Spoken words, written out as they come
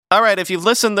All right, if you've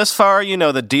listened this far, you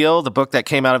know the deal. The book that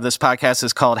came out of this podcast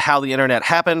is called How the Internet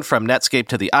Happened, From Netscape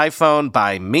to the iPhone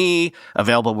by me,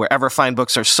 available wherever fine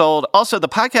books are sold. Also, the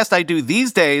podcast I do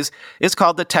these days is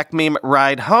called the Tech Meme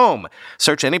Ride Home.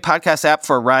 Search any podcast app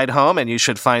for Ride Home, and you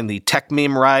should find the Tech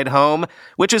Meme Ride Home,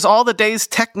 which is all the day's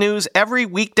tech news every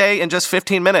weekday in just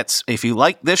 15 minutes. If you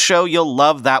like this show, you'll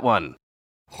love that one.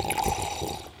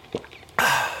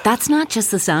 That's not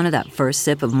just the sound of that first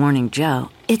sip of Morning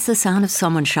Joe. It's the sound of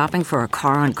someone shopping for a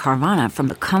car on Carvana from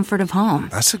the comfort of home.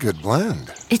 That's a good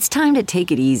blend. It's time to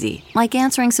take it easy, like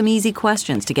answering some easy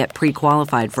questions to get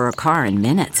pre-qualified for a car in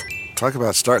minutes. Talk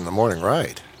about starting the morning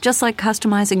right. Just like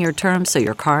customizing your terms so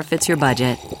your car fits your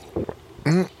budget.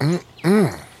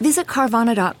 Visit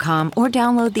Carvana.com or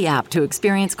download the app to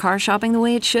experience car shopping the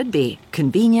way it should be.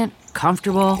 Convenient,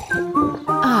 comfortable.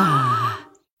 Ah.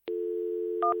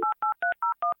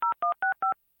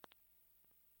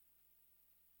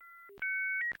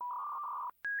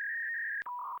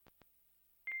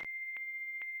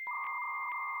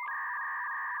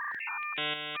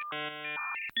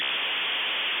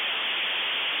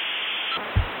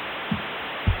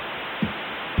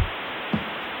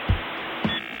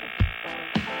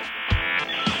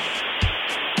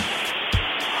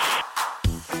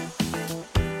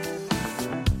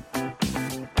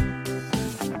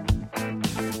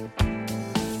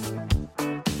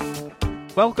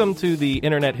 Welcome to the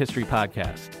Internet History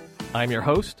Podcast. I'm your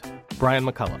host, Brian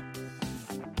McCullough.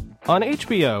 On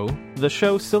HBO, the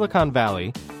show Silicon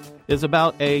Valley is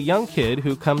about a young kid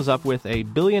who comes up with a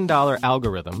billion-dollar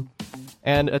algorithm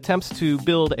and attempts to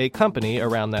build a company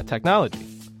around that technology.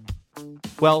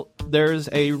 Well, there's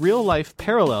a real-life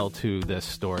parallel to this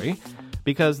story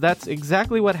because that's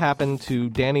exactly what happened to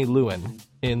Danny Lewin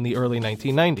in the early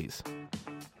 1990s.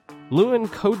 Lewin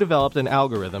co-developed an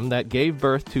algorithm that gave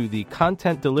birth to the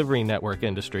content delivery network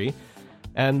industry,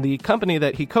 and the company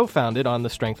that he co-founded on the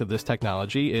strength of this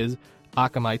technology is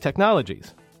Akamai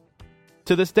Technologies.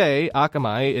 To this day,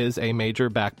 Akamai is a major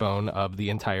backbone of the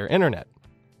entire internet.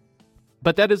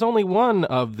 But that is only one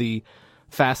of the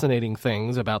fascinating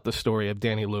things about the story of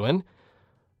Danny Lewin.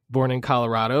 Born in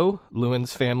Colorado,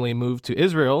 Lewin's family moved to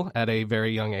Israel at a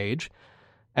very young age,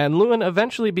 and Lewin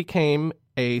eventually became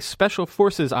a special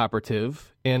forces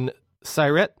operative in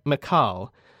Sayeret Mekal,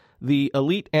 the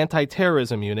elite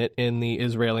anti-terrorism unit in the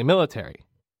Israeli military.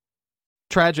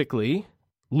 Tragically,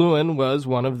 Lewin was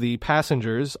one of the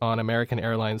passengers on American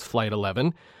Airlines Flight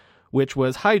 11, which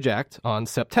was hijacked on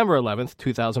September 11th,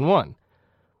 2001.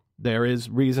 There is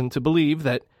reason to believe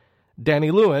that Danny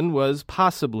Lewin was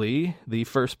possibly the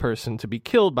first person to be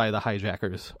killed by the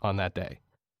hijackers on that day.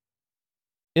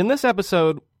 In this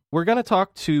episode, we're going to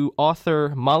talk to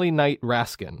author Molly Knight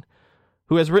Raskin,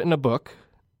 who has written a book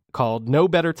called No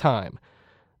Better Time,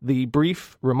 The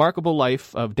Brief, Remarkable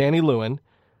Life of Danny Lewin,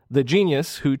 the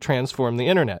Genius Who Transformed the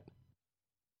Internet.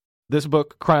 This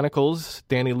book chronicles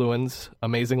Danny Lewin's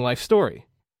amazing life story.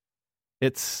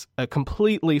 It's a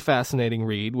completely fascinating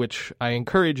read, which I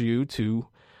encourage you to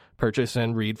purchase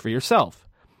and read for yourself.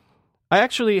 I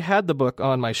actually had the book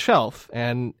on my shelf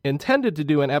and intended to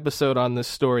do an episode on this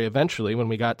story eventually when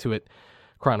we got to it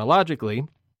chronologically.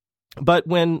 But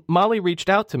when Molly reached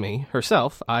out to me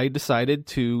herself, I decided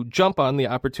to jump on the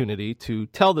opportunity to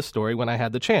tell the story when I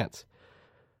had the chance.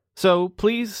 So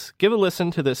please give a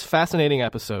listen to this fascinating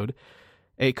episode,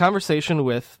 a conversation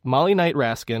with Molly Knight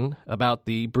Raskin about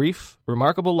the brief,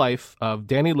 remarkable life of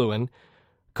Danny Lewin,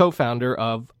 co-founder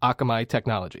of Akamai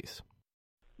Technologies.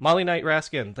 Molly Knight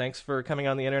Raskin, thanks for coming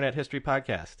on the Internet History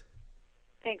Podcast.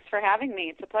 Thanks for having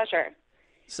me. It's a pleasure.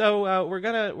 So we're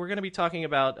gonna be talking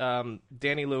about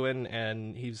Danny Lewin,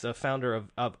 and he's the founder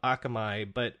of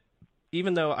Akamai. But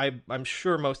even though I'm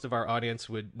sure most of our audience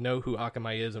would know who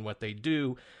Akamai is and what they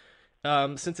do,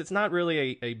 since it's not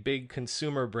really a big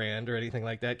consumer brand or anything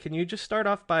like that, can you just start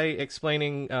off by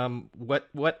explaining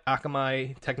what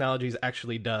Akamai Technologies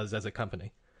actually does as a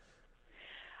company?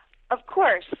 Of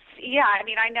course. Yeah. I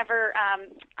mean, I never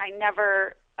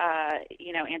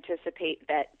anticipate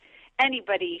that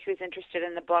anybody who's interested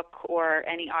in the book or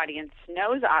any audience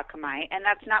knows Akamai, and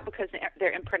that's not because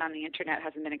their imprint on the internet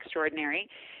hasn't been extraordinary,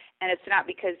 and it's not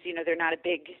because they're not a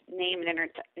big name in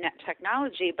internet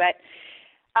technology. But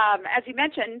as you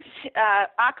mentioned,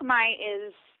 Akamai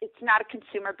it's not a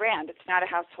consumer brand. It's not a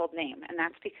household name, and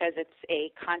that's because it's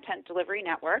a content delivery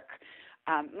network.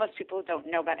 Most people who don't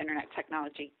know about internet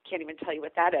technology can't even tell you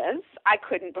what that is. I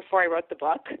couldn't before I wrote the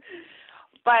book.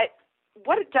 But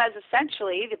what it does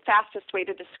essentially, the fastest way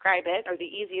to describe it, or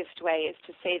the easiest way, is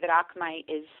to say that Akamai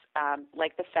is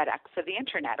like the FedEx of the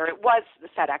internet, or it was the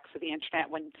FedEx of the internet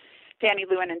when Danny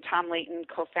Lewin and Tom Layton,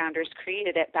 co-founders,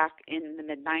 created it back in the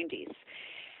mid-'90s.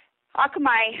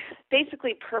 Akamai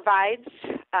basically provides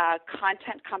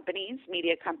content companies,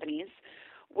 media companies,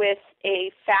 with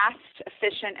a fast,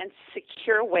 efficient, and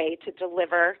secure way to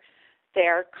deliver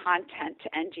their content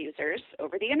to end users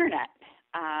over the internet.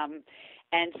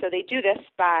 And so they do this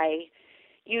by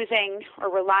using or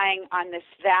relying on this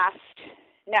vast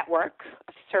network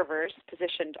of servers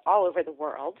positioned all over the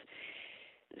world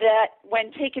that,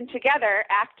 when taken together,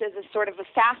 act as a sort of a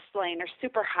fast lane or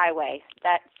superhighway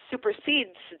that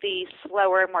supersedes the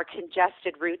slower, more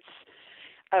congested routes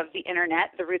of the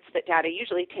internet, the routes that data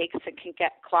usually takes and can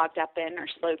get clogged up in or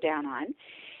slowed down on.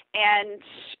 And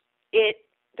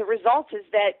the result is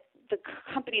that the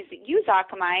companies that use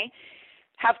Akamai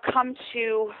have come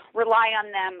to rely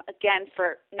on them, again,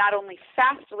 for not only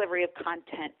fast delivery of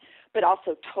content, but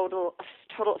also total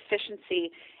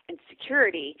efficiency and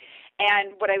security.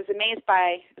 And what I was amazed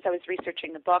by as I was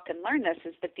researching the book and learned this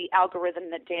is that the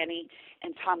algorithm that Danny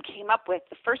and Tom came up with,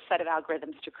 the first set of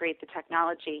algorithms to create the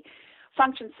technology,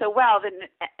 functioned so well that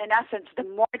in essence, the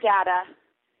more data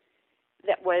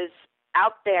that was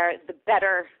out there, the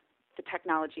better the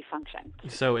technology functioned.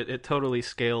 So it totally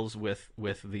scales with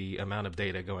the amount of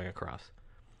data going across.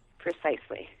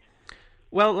 Precisely.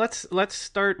 Well, let's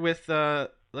start with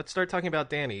let's start talking about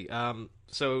Danny.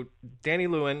 So Danny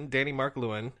Mark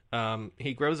Lewin,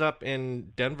 he grows up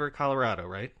in Denver, Colorado,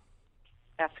 right?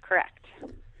 That's correct.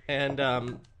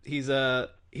 And he's a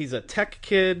tech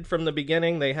kid from the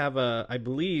beginning. They have I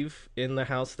believe in the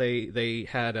house they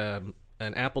had an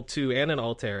Apple II and an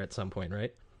Altair at some point,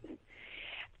 right?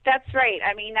 That's right.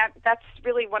 I mean, that's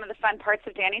really one of the fun parts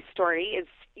of Danny's story is,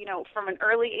 from an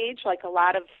early age, like a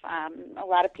lot of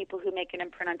people who make an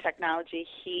imprint on technology,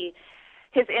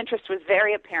 his interest was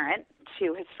very apparent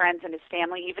to his friends and his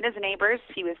family, even his neighbors.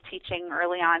 He was teaching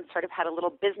early on, sort of had a little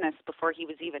business before he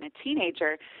was even a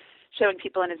teenager, showing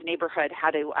people in his neighborhood how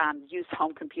to use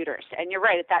home computers. And you're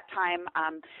right, at that time,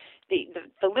 the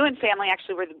Lewin family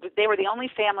actually were the only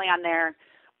family on their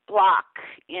block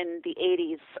in the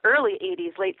 80s, early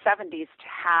 80s, late 70s, to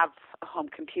have a home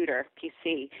computer,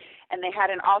 PC. And they had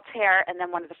an Altair and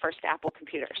then one of the first Apple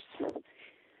computers.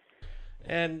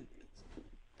 And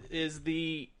is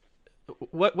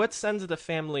what sends the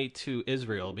family to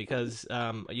Israel? Because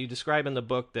you describe in the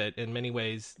book that in many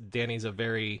ways Danny's a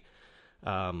very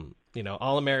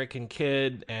all-American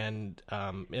kid and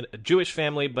a Jewish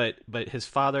family, but his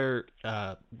father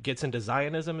gets into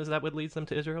Zionism. Is that what leads them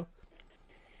to Israel?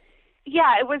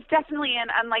 Yeah, it was definitely an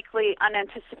unlikely,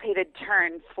 unanticipated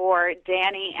turn for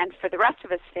Danny and for the rest of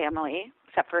his family,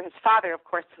 except for his father, of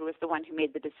course, who was the one who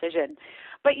made the decision.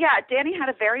 But yeah, Danny had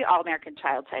a very all-American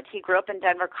childhood. He grew up in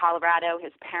Denver, Colorado.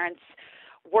 His parents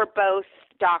were both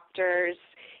doctors.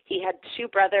 He had two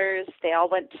brothers. They all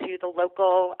went to the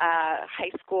local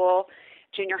high school,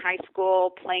 junior high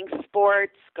school, playing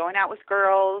sports, going out with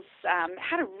girls,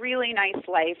 had a really nice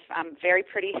life, very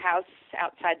pretty house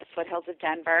outside the foothills of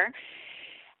Denver.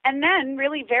 And then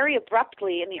really very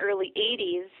abruptly in the early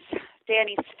 80s,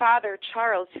 Danny's father,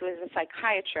 Charles, who is a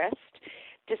psychiatrist,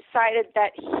 decided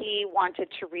that he wanted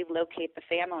to relocate the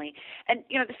family. And,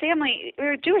 the family, they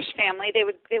were a Jewish family. They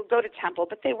would go to temple,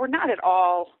 but they were not at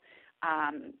all,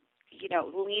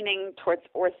 leaning towards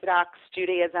Orthodox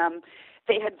Judaism.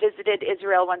 They had visited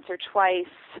Israel once or twice,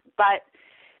 but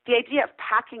the idea of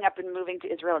packing up and moving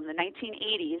to Israel in the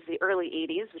 1980s, the early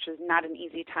 80s, which was not an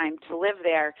easy time to live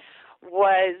there,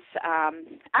 was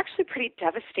actually pretty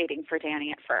devastating for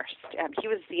Danny at first. He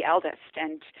was the eldest,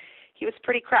 and he was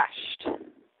pretty crushed.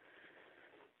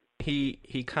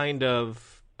 He kind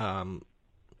of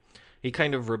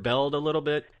rebelled a little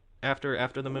bit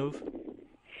after the move.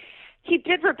 He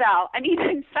did rebel. I mean,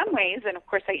 in some ways, and of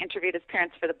course I interviewed his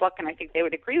parents for the book, and I think they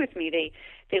would agree with me,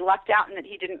 they lucked out in that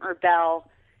he didn't rebel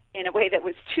in a way that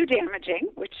was too damaging,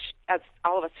 which, as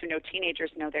all of us who know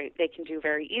teenagers know, they can do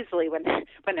very easily when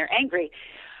they're angry.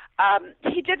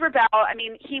 He did rebel. I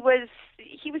mean, he was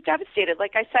devastated.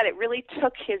 Like I said, it really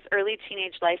took his early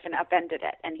teenage life and upended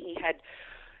it, and he had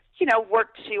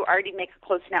worked to already make a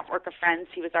close network of friends.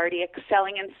 He was already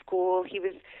excelling in school. He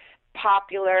was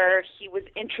popular. He was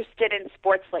interested in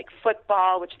sports like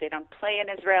football, which they don't play in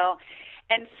Israel.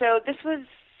 And so this was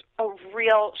a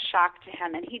real shock to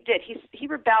him. And he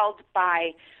rebelled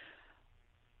by,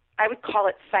 I would call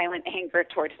it silent anger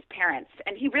toward his parents.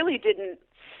 And he really didn't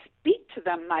speak to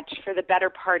them much for the better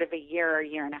part of a year or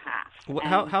year and a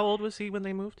half. How old was he when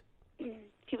they moved?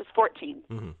 He was 14.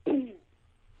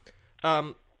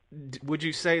 Mm-hmm. Would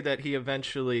you say that he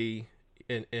eventually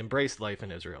embraced life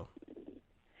in Israel?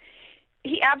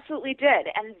 He absolutely did,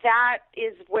 and that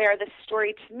is where the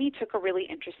story to me took a really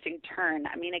interesting turn.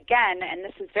 I mean, again, and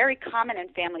this is very common in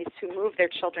families who move their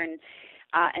children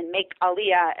and make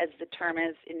aliyah, as the term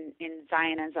is in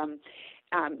Zionism,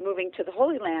 moving to the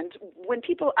Holy Land. When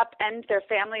people upend their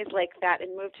families like that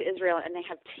and move to Israel and they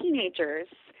have teenagers,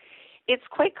 it's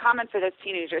quite common for those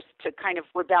teenagers to kind of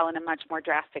rebel in a much more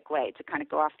drastic way, to kind of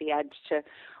go off the edge, to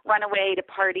run away, to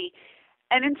party.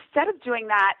 And instead of doing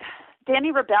that,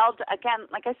 Danny rebelled, again,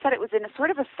 like I said, it was in a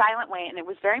sort of a silent way, and it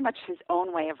was very much his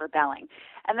own way of rebelling.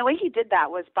 And the way he did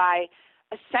that was by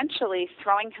essentially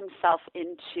throwing himself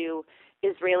into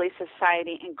Israeli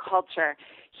society and culture.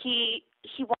 He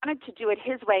wanted to do it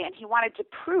his way, and he wanted to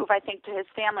prove, I think, to his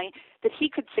family that he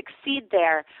could succeed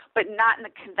there, but not in the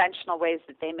conventional ways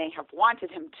that they may have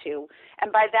wanted him to.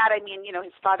 And by that I mean,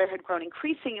 his father had grown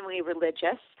increasingly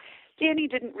religious. Danny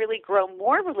didn't really grow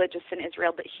more religious in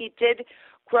Israel, but he did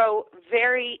grow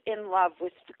very in love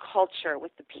with the culture,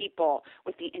 with the people,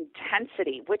 with the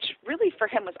intensity, which really for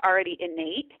him was already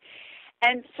innate.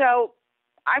 And so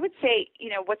I would say,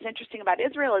 what's interesting about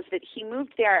Israel is that he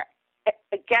moved there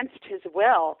against his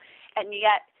will, and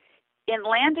yet in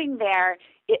landing there,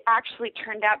 it actually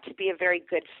turned out to be a very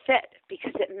good fit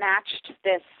because it matched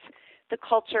the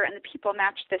culture and the people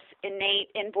matched this innate,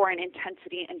 inborn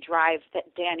intensity and drive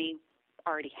that Danny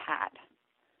already had.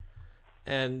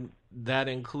 And that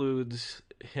includes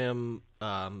him,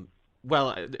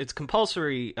 it's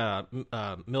compulsory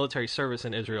military service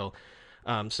in Israel.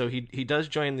 So he does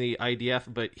join the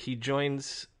IDF, but he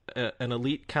joins an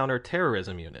elite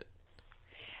counterterrorism unit.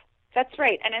 That's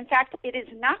right. And in fact, it is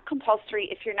not compulsory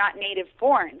if you're not native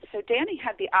born. So Danny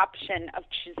had the option of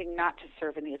choosing not to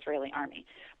serve in the Israeli army.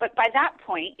 But by that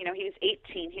point, he was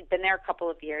 18. He'd been there a couple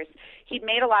of years. He'd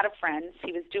made a lot of friends.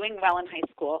 He was doing well in high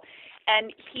school.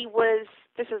 And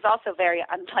this is also very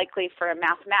unlikely for a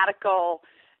mathematical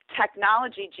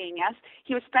technology genius,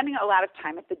 he was spending a lot of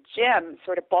time at the gym,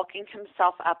 sort of bulking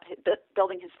himself up,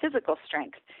 building his physical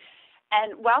strength.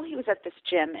 And while he was at this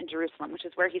gym in Jerusalem, which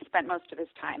is where he spent most of his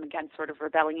time, again, sort of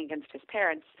rebelling against his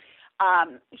parents,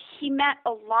 he met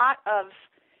a lot of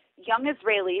young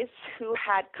Israelis who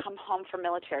had come home from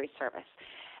military service.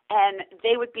 And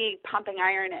they would be pumping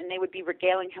iron, and they would be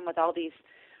regaling him with all these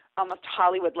almost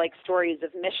Hollywood-like stories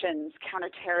of missions,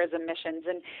 counterterrorism missions,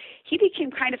 and he became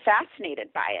kind of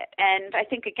fascinated by it. And I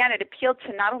think, again, it appealed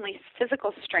to not only his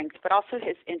physical strength, but also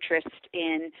his interest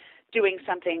in doing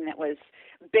something that was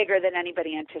bigger than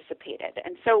anybody anticipated.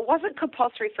 And so it wasn't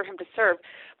compulsory for him to serve,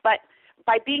 but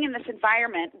by being in this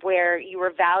environment where you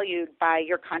were valued by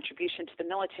your contribution to the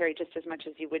military just as much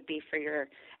as you would be for your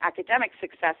academic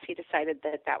success, he decided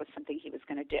that that was something he was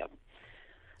going to do.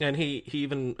 And he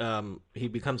even he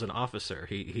becomes an officer.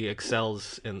 He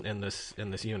excels in this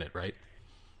unit, right?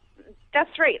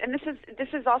 That's right. And this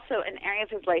is also an area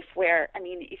of his life where, I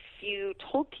mean, if you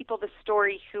told people the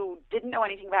story who didn't know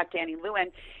anything about Danny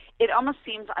Lewin, it almost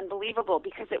seems unbelievable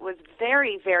because it was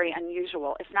very, very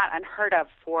unusual, if not unheard of,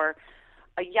 for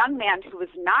a young man who was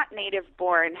not native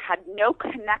born, had no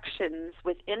connections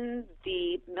within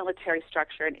the military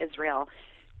structure in Israel,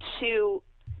 to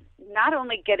not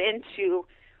only get into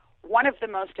one of the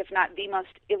most, if not the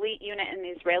most elite unit in the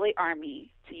Israeli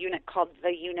army. It's a unit called the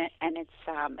unit, and it's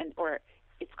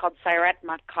called Sayeret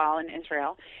Matkal in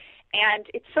Israel, and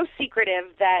it's so secretive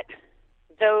that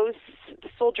the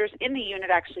soldiers in the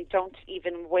unit actually don't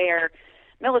even wear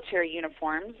military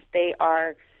uniforms. They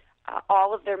are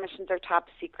all of their missions are top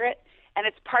secret, and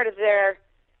it's part of their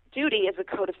duty as a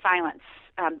code of silence.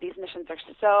 These missions are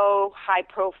so high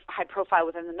profile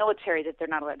within the military that they're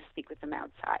not allowed to speak with them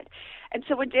outside. And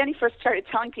so when Danny first started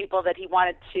telling people that he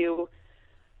wanted to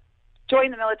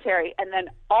join the military and then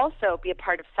also be a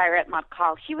part of Sayeret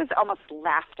Matkal, he was almost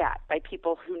laughed at by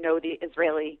people who know the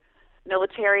Israeli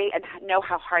military and know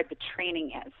how hard the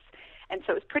training is. And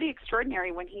so it was pretty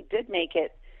extraordinary when he did make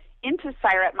it into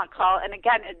Sayeret Matkal. And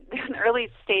again, in the early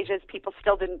stages, people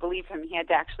still didn't believe him. He had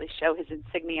to actually show his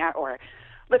insignia or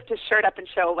lift his shirt up and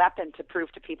show a weapon to prove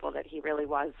to people that he really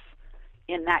was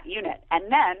in that unit.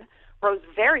 And then rose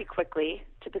very quickly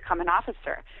to become an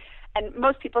officer. And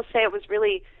most people say it was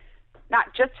really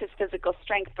not just his physical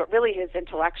strength, but really his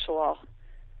intellectual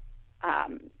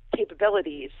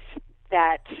capabilities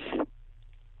that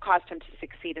caused him to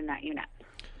succeed in that unit.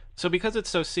 So because it's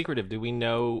so secretive, do we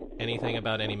know anything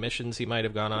about any missions he might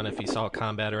have gone on, if he saw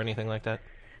combat or anything like that?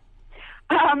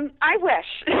 I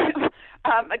wish.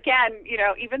 Again,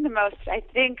 even the most, I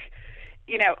think,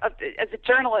 as a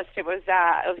journalist, it was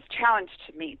a challenge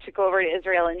to me to go over to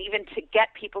Israel and even to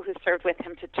get people who served with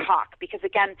him to talk, because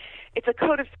again, it's a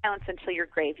code of silence until your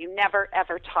grave. You never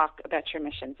ever talk about your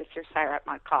missions if you're Sayeret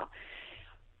Matkal.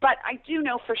 But I do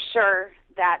know for sure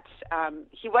that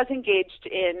he was engaged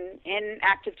in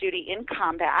active duty in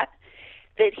combat,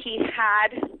 that he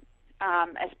had,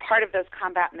 as part of those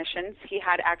combat missions, he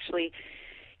had actually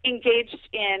engaged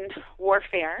in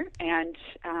warfare and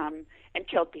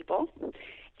killed people,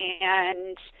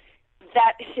 and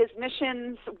that his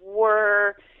missions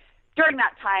were, during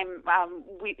that time,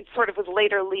 we sort of was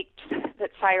later leaked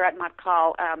that Sayeret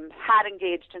Matkal had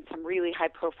engaged in some really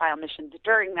high-profile missions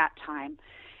during that time.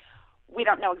 We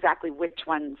don't know exactly which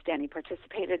ones Danny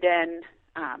participated in,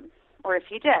 or if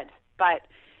he did, but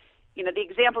the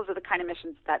examples of the kind of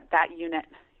missions that unit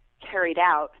carried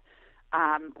out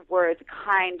were the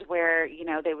kind where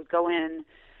they would go in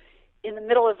the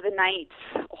middle of the night,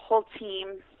 a whole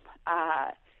team,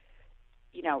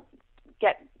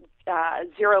 get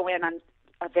zero in on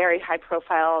a very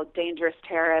high-profile, dangerous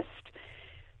terrorist,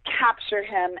 capture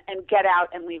him, and get out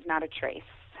and leave not a trace.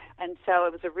 And so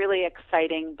it was a really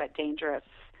exciting but dangerous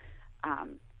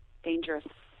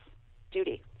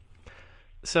duty.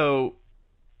 So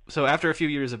after a few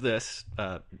years of this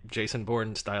Jason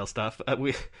Bourne style stuff,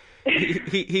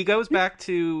 he goes back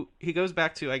to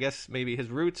I guess maybe his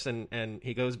roots, and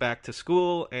he goes back to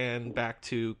school and back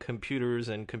to computers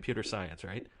and computer science,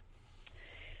 right?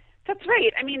 That's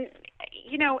right. I mean,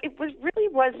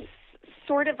 it was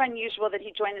sort of unusual that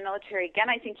he joined the military. Again,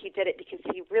 I think he did it because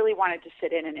he really wanted to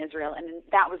fit in Israel, and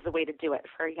that was the way to do it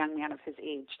for a young man of his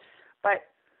age. But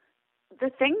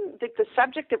the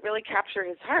subject that really captured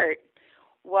his heart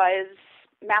was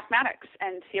mathematics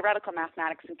and theoretical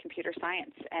mathematics and computer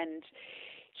science. And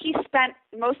he spent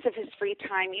most of his free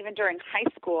time, even during high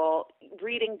school,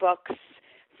 reading books,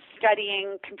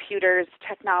 studying computers,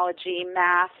 technology,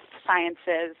 math,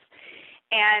 sciences,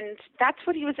 and that's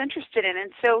what he was interested in.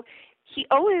 And so he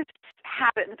always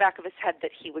had it in the back of his head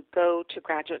that he would go to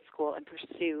graduate school and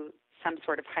pursue some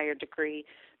sort of higher degree,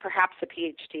 perhaps a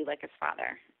PhD like his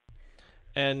father.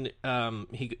 And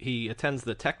he attends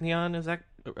the Technion. Is that?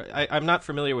 I'm not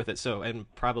familiar with it, and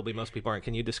probably most people aren't.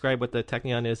 Can you describe what the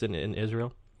Technion is in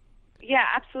Israel? Yeah,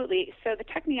 absolutely. So the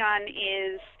Technion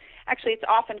is actually, it's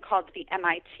often called the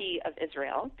MIT of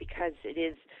Israel because it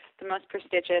is the most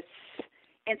prestigious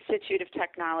institute of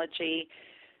technology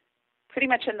pretty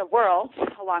much in the world,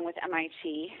 along with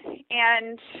MIT.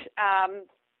 And,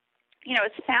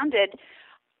 it's founded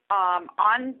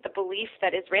on the belief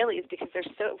that Israelis, because there's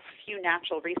so few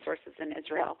natural resources in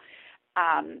Israel,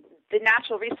 the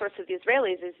natural resource of the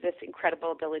Israelis is this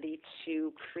incredible ability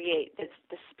to create,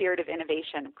 the spirit of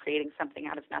innovation, of creating something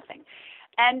out of nothing,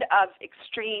 and of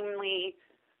extremely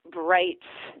bright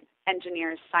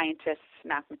engineers, scientists,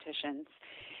 mathematicians.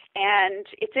 And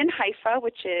it's in Haifa,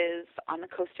 which is on the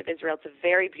coast of Israel. It's a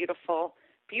very beautiful,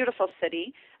 beautiful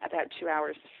city, about 2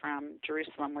 hours from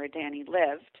Jerusalem, where Danny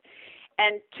lived.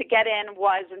 And to get in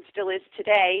was, and still is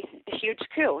today, a huge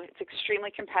coup. It's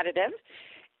extremely competitive.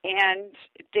 And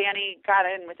Danny got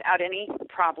in without any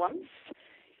problems,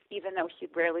 even though he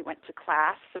rarely went to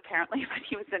class. Apparently, when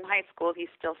he was in high school, he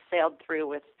still sailed through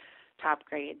with top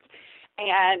grades.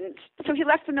 And so he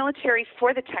left the military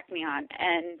for the Technion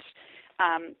and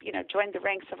joined the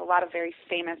ranks of a lot of very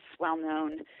famous,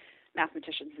 well-known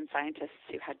mathematicians and scientists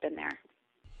who had been there.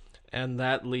 And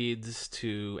that leads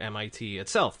to MIT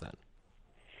itself, then.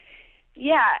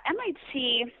 Yeah,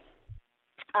 MIT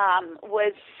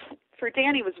for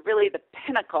Danny, was really the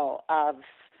pinnacle of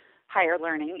higher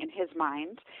learning in his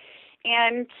mind.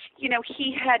 And,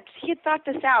 he had thought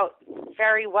this out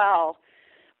very well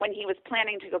when he was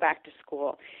planning to go back to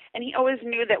school. And he always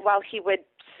knew that while he would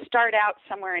start out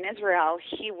somewhere in Israel,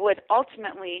 he would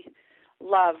ultimately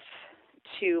love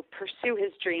to pursue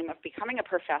his dream of becoming a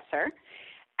professor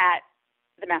at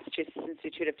the Massachusetts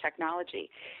Institute of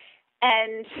Technology.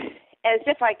 And as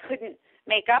if I couldn't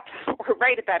make up or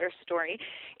write a better story,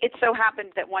 it so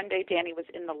happened that one day Danny was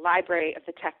in the library of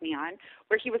the Technion,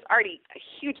 where he was already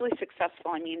hugely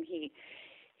successful. I mean,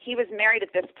 he was married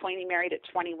at this point. He married at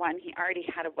 21. He already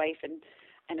had a wife and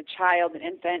a child, an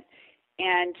infant,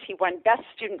 and he won Best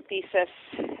Student Thesis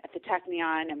at the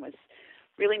Technion and was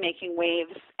really making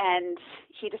waves. And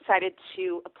he decided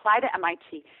to apply to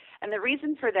MIT. And the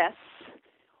reason for this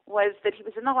was that he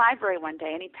was in the library one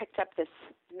day and he picked up this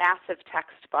massive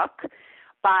textbook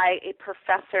by a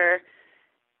professor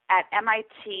at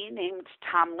MIT named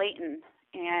Tom Layton.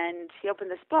 And he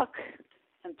opened this book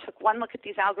and took one look at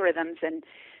these algorithms, and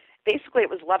basically it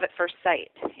was love at first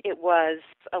sight. It was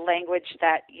a language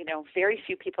that, very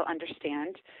few people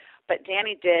understand, but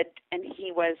Danny did, and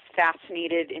he was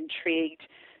fascinated, intrigued,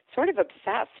 sort of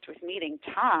obsessed with meeting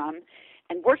Tom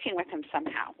and working with him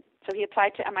somehow. So he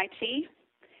applied to MIT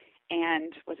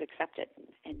and was accepted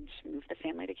and moved the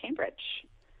family to Cambridge.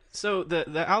 So the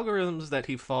algorithms that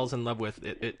he falls in love with,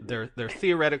 they're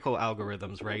theoretical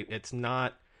algorithms, right? It's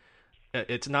not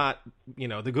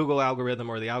the Google algorithm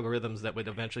or the algorithms that would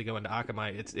eventually go into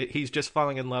Akamai. He's just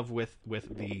falling in love with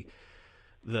the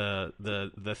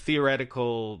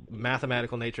theoretical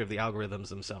mathematical nature of the algorithms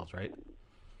themselves, right?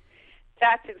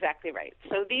 That's exactly right.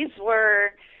 So these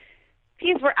were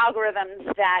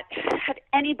algorithms that, had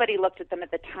anybody looked at them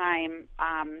at the time,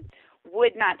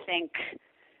 would not think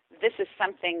this is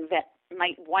something that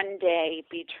might one day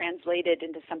be translated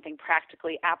into something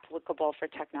practically applicable for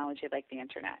technology like the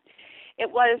internet.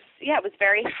 It was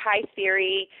very high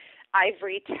theory,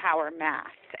 ivory tower math.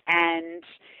 And,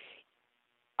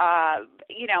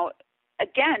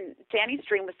 again, Danny's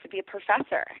dream was to be a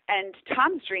professor, and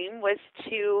Tom's dream was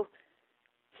to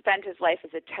spend his life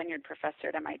as a tenured professor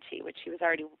at MIT, which he was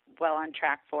already well on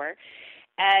track for.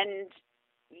 And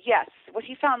yes, what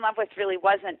he fell in love with really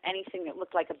wasn't anything that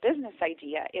looked like a business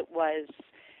idea. It was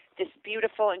this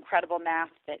beautiful, incredible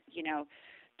math that,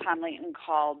 Tom Layton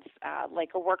called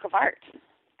like a work of art.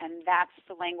 And that's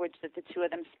the language that the two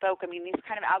of them spoke. I mean, these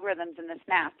kind of algorithms and this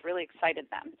math really excited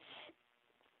them.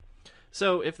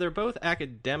 So if they're both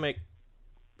academic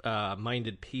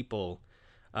minded people,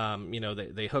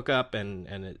 they hook up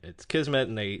and it's kismet,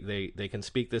 and they can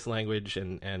speak this language,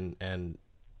 and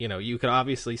you could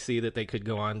obviously see that they could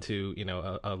go on to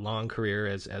a long career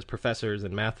as professors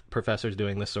and math professors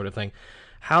doing this sort of thing.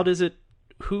 How does it?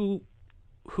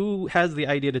 Who has the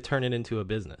idea to turn it into a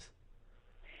business?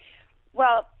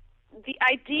 Well, the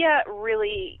idea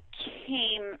really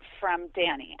came from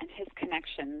Danny and his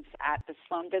connections at the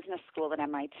Sloan Business School at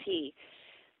MIT.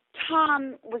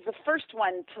 Tom was the first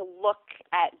one to look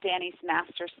at Danny's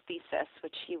master's thesis,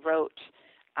 which he wrote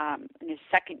in his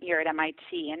second year at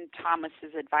MIT, and Tom was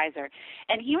his advisor.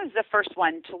 And he was the first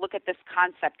one to look at this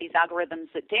concept, these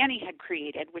algorithms that Danny had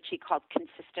created, which he called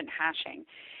consistent hashing,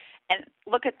 and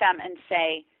look at them and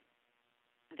say,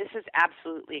 this is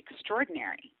absolutely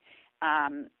extraordinary.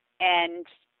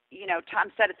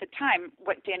 Tom said at the time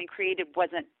what Danny created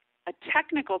wasn't a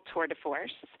technical tour de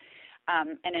force,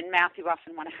 and in math you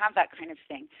often want to have that kind of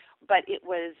thing, but it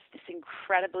was this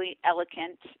incredibly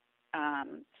elegant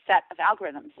set of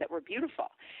algorithms that were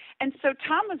beautiful. And so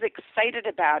Tom was excited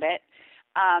about it,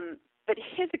 but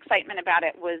his excitement about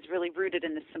it was really rooted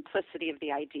in the simplicity of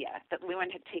the idea, that Lewin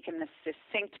had taken this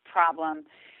succinct problem,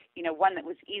 one that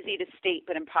was easy to state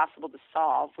but impossible to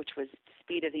solve, which was the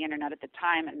speed of the internet at the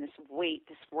time and this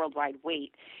worldwide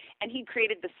weight. And he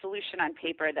created the solution on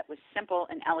paper that was simple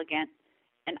and elegant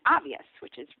and obvious,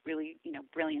 which is really,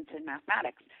 brilliant in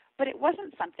mathematics. But it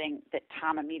wasn't something that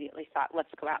Tom immediately thought,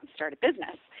 let's go out and start a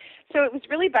business. So it was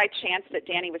really by chance that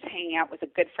Danny was hanging out with a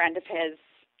good friend of his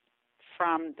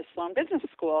from the Sloan Business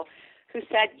School who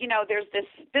said, there's this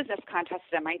business contest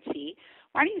at MIT.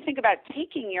 Why don't you think about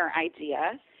taking your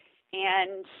idea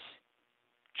and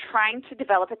trying to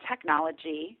develop a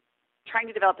technology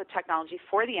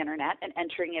for the internet and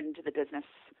entering it into the business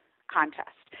contest.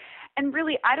 And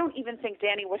really, I don't even think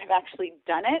Danny would have actually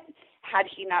done it had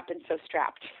he not been so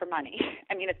strapped for money.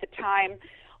 I mean, at the time,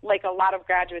 like a lot of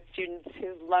graduate students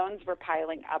whose loans were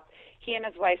piling up, he and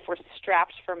his wife were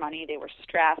strapped for money. They were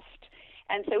stressed.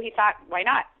 And so he thought, why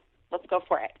not? Let's go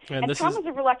for it. And Tom was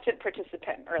a reluctant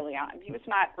participant early on. He was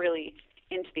not really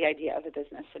into the idea of a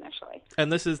business initially.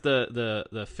 And this is the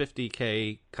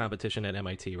 50K competition at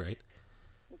MIT, right?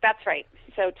 That's right.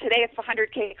 So today it's the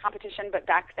 100K competition, but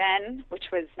back then, which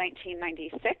was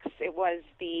 1996, it was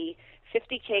the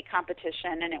 50K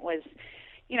competition, and it was,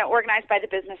 organized by the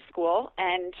business school,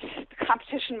 and the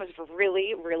competition was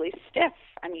really, really stiff.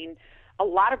 I mean, a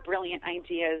lot of brilliant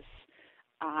ideas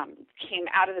came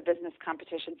out of the business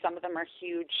competition. Some of them are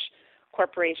huge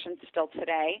corporations still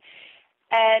today,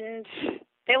 and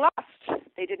they lost.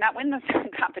 They did not win the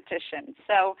competition.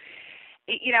 So,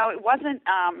 it wasn't.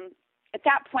 At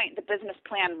that point, the business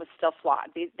plan was still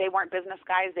flawed. They weren't business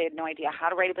guys. They had no idea how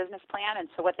to write a business plan. And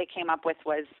so what they came up with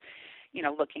was,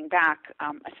 looking back,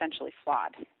 essentially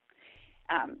flawed.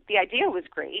 The idea was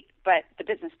great, but the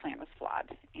business plan was flawed.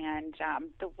 And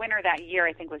the winner that year,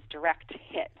 I think, was Direct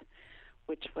Hit,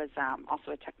 which was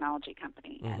also a technology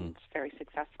company and very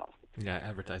successful. Yeah,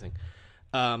 advertising.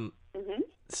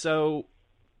 So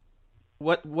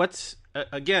what's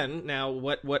again now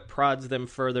what prods them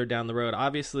further down the road?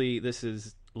 Obviously this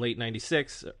is late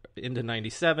 96 into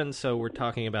 97, so we're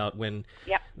talking about when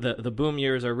the boom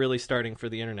years are really starting for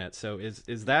the internet. So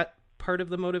is that part of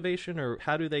the motivation, or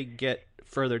how do they get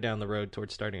further down the road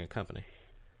towards starting a company?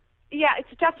 Yeah, it's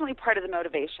definitely part of the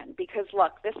motivation, because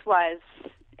look, this was,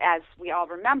 as we all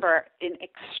remember, an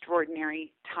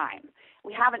extraordinary time.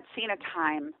 We haven't seen a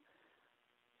time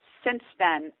since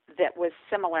then that was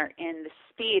similar in the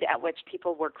speed at which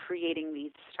people were creating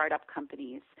these startup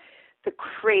companies, the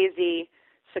crazy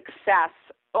success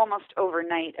almost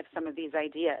overnight of some of these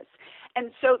ideas.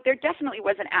 And so there definitely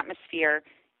was an atmosphere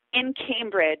in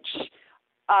Cambridge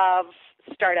of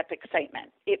startup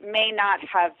excitement. It may not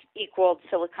have equaled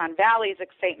Silicon Valley's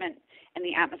excitement and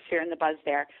the atmosphere and the buzz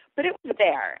there, but it was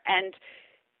there. And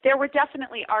there were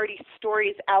definitely already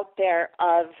stories out there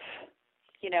of,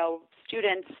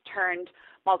 students turned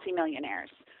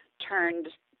multimillionaires, turned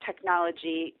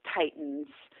technology titans,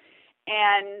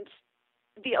 and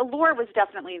the allure was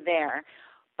definitely there.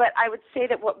 But I would say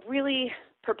that what really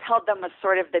propelled them was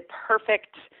sort of the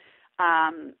perfect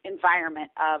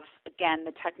environment of, again,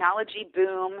 the technology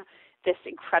boom, this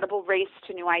incredible race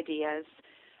to new ideas,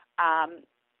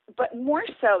 but more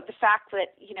so the fact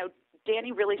that,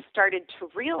 Danny really started to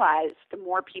realize the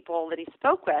more people that he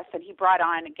spoke with, and he brought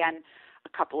on, again,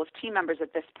 a couple of team members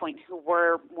at this point who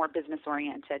were more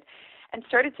business-oriented, and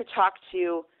started to talk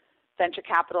to venture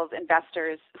capital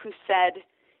investors who said,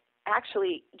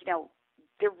 actually,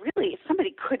 there really, if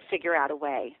somebody could figure out a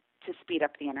way to speed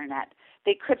up the internet,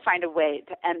 they could find a way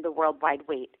to end the worldwide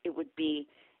wait, it would be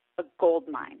a gold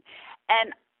mine.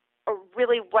 And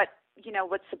really what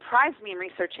surprised me in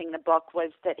researching the book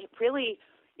was that it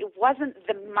wasn't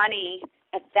the money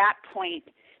at that point.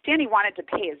 Danny wanted to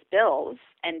pay his bills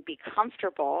and be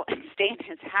comfortable and stay in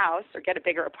his house or get a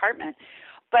bigger apartment,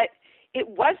 but it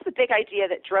was the big idea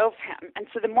that drove him. And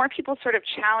so the more people sort of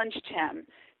challenged him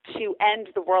to end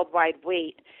the worldwide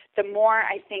wait, the more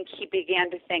I think he began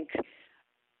to think,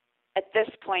 at this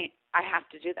point, I have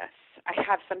to do this. I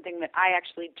have something that I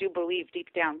actually do believe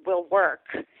deep down will work,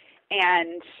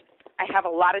 and I have a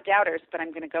lot of doubters, but I'm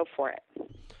going to go for it.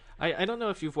 I don't know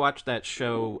if you've watched that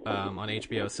show on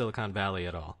HBO, Silicon Valley,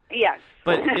 at all. Yes.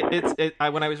 But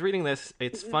when I was reading this,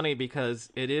 it's funny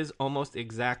because it is almost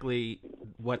exactly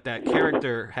what that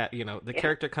character the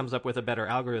character comes up with a better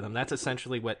algorithm. That's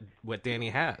essentially what Danny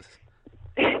has.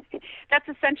 That's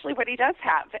essentially what he does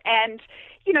have. And,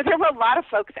 there were a lot of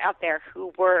folks out there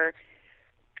who were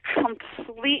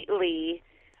completely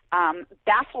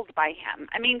baffled by him.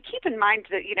 I mean, keep in mind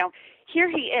that,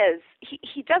 here he is.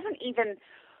 He doesn't even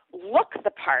look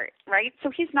the part, right? So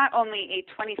he's not only a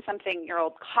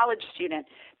 20-something-year-old college student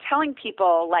telling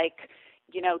people like,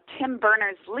 Tim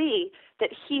Berners-Lee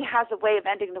that he has a way of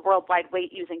ending the worldwide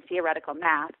wait using theoretical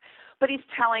math, but he's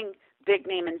telling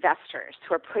big-name investors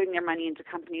who are putting their money into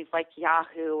companies like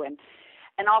Yahoo and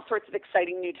all sorts of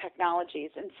exciting new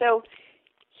technologies. And so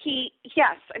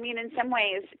in some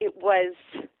ways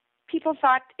people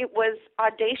thought it was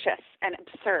audacious and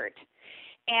absurd.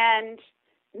 And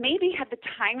maybe had the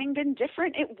timing been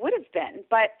different, it would have been.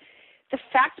 But the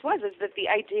fact was that the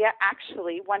idea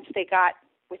actually, once they got,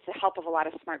 with the help of a lot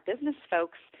of smart business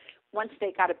folks, once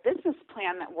they got a business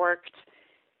plan that worked,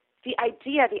 the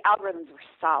algorithms were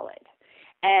solid.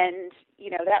 And,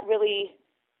 that really,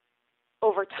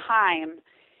 over time,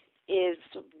 is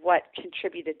what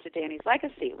contributed to Danny's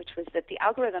legacy, which was that the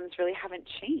algorithms really haven't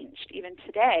changed. Even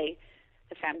today,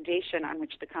 the foundation on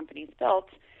which the company's built,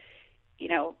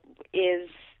 is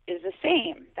the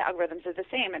same. The algorithms are the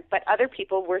same. But other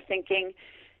people were thinking,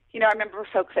 I remember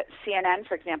folks at CNN,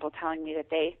 for example, telling me that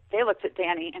they looked at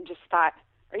Danny and just thought,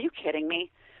 are you kidding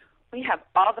me? We have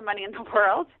all the money in the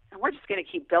world, and we're just going to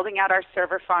keep building out our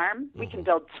server farm. We can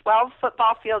build 12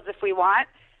 football fields if we want,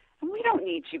 and we don't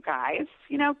need you guys.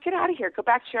 Get out of here. Go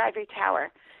back to your ivory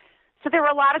tower. So there were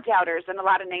a lot of doubters and a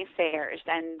lot of naysayers,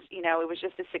 and, it was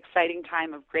just this exciting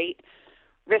time of great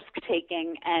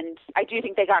risk-taking, and I do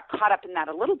think they got caught up in that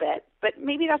a little bit, but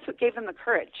maybe that's what gave them the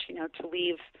courage, to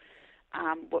leave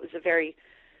what was a very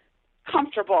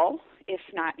comfortable, if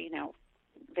not,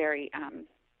 very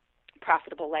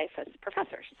profitable life as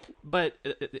professors. But,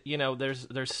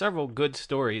 there's several good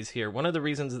stories here. One of the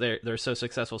reasons they're so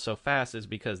successful so fast is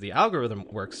because the algorithm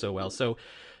works so well. So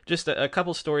just a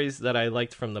couple stories that I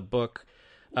liked from the book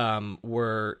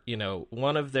were,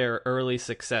 one of their early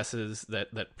successes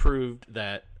that proved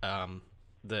that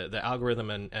the algorithm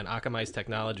and Akamai's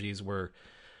technologies were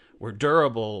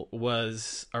durable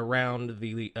was around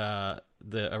the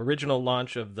original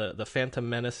launch of the Phantom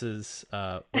Menace's.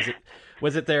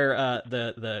 Was it their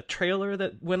the trailer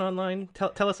that went online?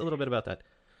 Tell us a little bit about that.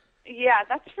 Yeah,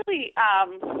 that's really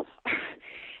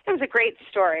it was a great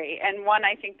story, and one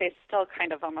I think they still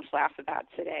kind of almost laugh about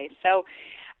today. So,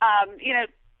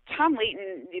 Tom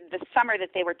Leighton, the summer that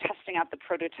they were testing out the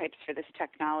prototypes for this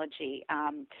technology,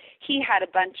 he had a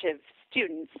bunch of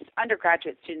students,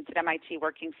 undergraduate students at MIT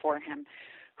working for him,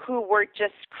 who were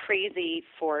just crazy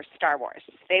for Star Wars.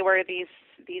 They were these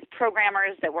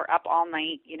programmers that were up all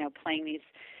night, playing these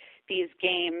these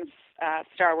games,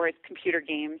 Star Wars computer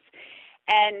games.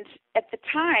 And at the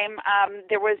time,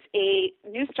 there was a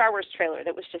new Star Wars trailer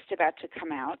that was just about to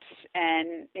come out,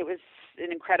 and it was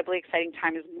an incredibly exciting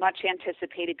time. It was much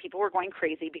anticipated. People were going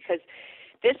crazy because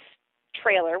this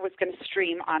trailer was going to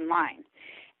stream online.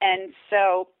 And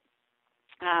so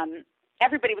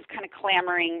everybody was kind of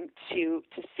clamoring to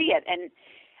see it. And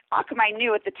Akamai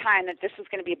knew at the time that this was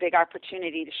going to be a big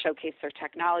opportunity to showcase their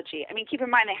technology. I mean, keep in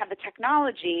mind they have the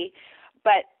technology,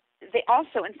 but they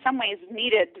also in some ways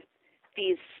needed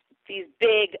these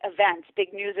big events,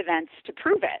 big news events to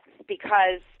prove it,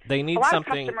 because they need a lot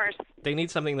something. Of customers, they need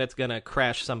something that's going to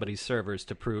crash somebody's servers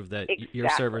to prove that exactly. your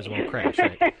servers won't crash.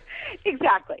 Right?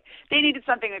 Exactly. They needed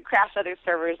something that crashed other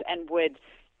servers and would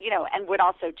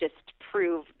also just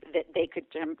prove that they could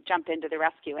jump into the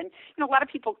rescue. And a lot of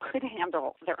people could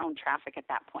handle their own traffic at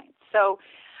that point. So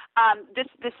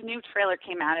this new trailer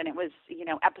came out, and it was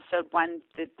episode 1,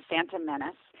 The Phantom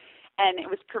Menace. And it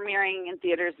was premiering in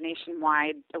theaters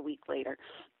nationwide a week later.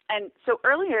 And so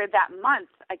earlier that month,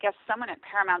 I guess someone at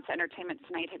Paramount's Entertainment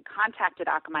Tonight had contacted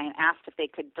Akamai and asked if they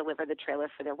could deliver the trailer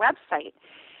for their website.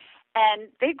 And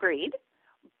they agreed.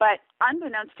 But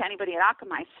unbeknownst to anybody at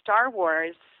Akamai, Star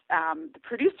Wars, the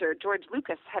producer, George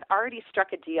Lucas, had already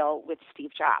struck a deal with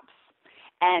Steve Jobs.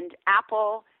 And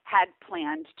Apple had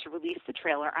planned to release the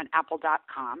trailer on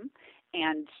apple.com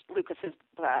and Lucas's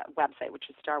website, which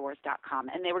was starwars.com.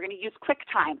 And they were going to use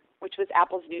QuickTime, which was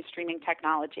Apple's new streaming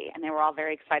technology, and they were all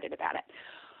very excited about it.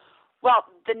 Well,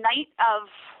 the night of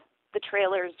the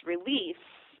trailer's release,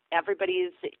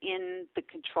 everybody's in the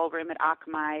control room at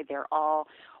Akamai. They're all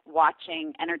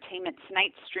watching Entertainment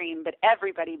Tonight stream, but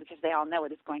everybody, because they all know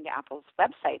it, is going to Apple's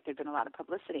website. There'd been a lot of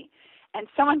publicity. And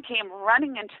someone came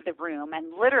running into the room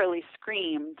and literally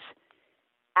screamed,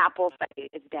 "Apple's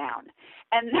site is down."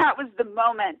 And that was the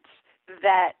moment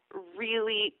that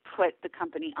really put the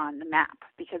company on the map,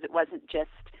 because it wasn't just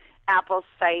Apple's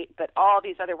site, but all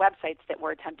these other websites that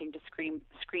were attempting to screen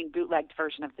bootlegged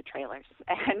version of the trailers.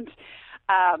 And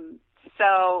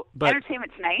but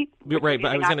Entertainment Tonight, right?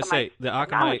 But I was going to say the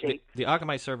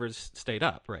Akamai servers stayed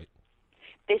up, right?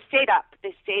 They stayed up,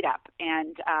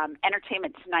 and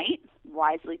Entertainment Tonight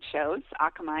wisely chose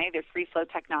Akamai, their free flow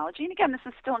technology. And again, this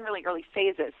is still in really early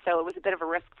phases, so it was a bit of a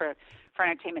risk for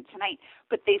Entertainment Tonight.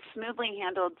 But they smoothly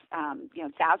handled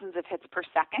thousands of hits per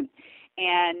second,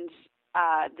 and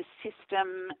the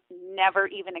system never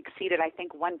even exceeded, I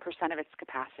think, 1% of its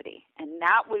capacity. And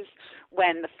that was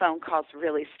when the phone calls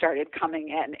really started coming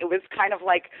in. It was kind of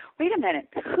like, wait a minute,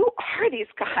 who are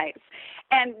these guys?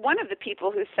 And one of the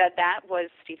people who said that was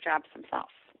Steve Jobs himself.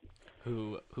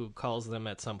 Who calls them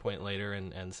at some point later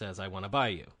and says, "I want to buy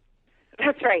you."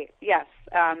 That's right, yes.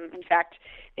 In fact,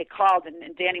 they called,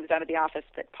 and Danny was out of the office,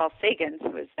 but Paul Sagan, who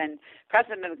was then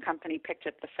president of the company, picked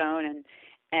up the phone,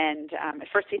 and at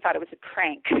first he thought it was a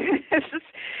prank.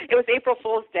 It was April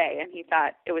Fool's Day, and he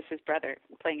thought it was his brother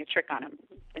playing a trick on him,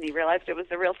 and he realized it was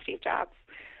the real Steve Jobs.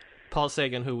 Paul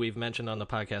Sagan, who we've mentioned on the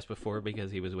podcast before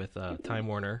because he was with Time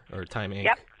Warner, or Time Inc.,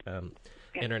 yep.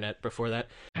 Internet before that.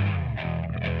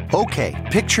 Okay,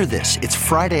 picture this. It's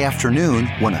Friday afternoon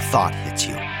when a thought hits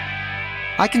you.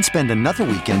 I can spend another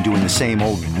weekend doing the same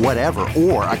old whatever,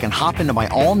 or I can hop into my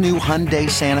all-new Hyundai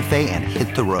Santa Fe and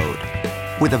hit the road.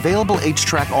 With available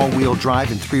H-Track all-wheel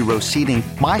drive and 3-row seating,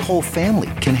 my whole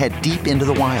family can head deep into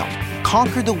the wild.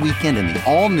 Conquer the weekend in the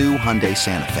all-new Hyundai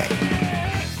Santa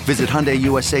Fe. Visit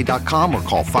HyundaiUSA.com or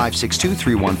call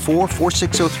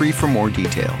 562-314-4603 for more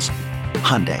details.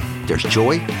 Hyundai, there's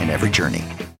joy in every journey.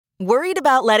 Worried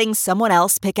about letting someone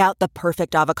else pick out the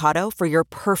perfect avocado for your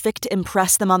perfect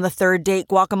impress-them-on-the-third-date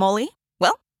guacamole?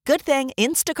 Well, good thing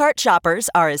Instacart shoppers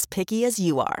are as picky as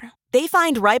you are. They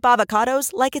find ripe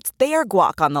avocados like it's their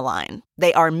guac on the line.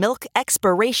 They are milk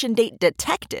expiration date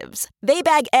detectives. They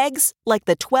bag eggs like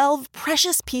the 12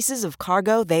 precious pieces of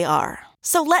cargo they are.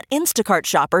 So let Instacart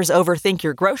shoppers overthink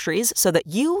your groceries so that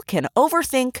you can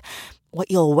overthink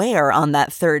what you'll wear on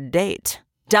that third date.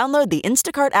 Download the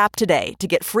Instacart app today to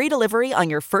get free delivery on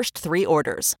your first 3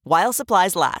 orders, while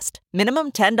supplies last.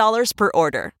 Minimum $10 per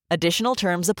order. Additional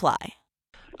terms apply.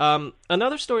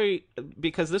 Another story,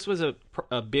 because this was a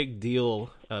big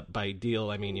deal, by deal,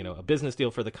 I mean, a business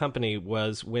deal for the company,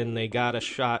 was when they got a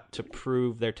shot to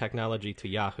prove their technology to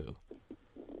Yahoo.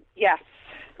 Yes.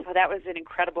 Well, that was an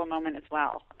incredible moment as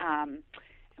well. And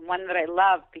one that I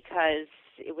love because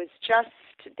it was just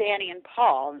Danny and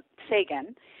Paul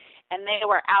Sagan, and they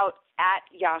were out at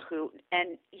Yahoo.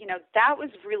 And, that was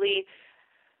really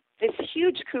this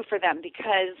huge coup for them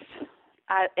because,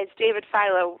 as David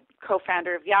Filo,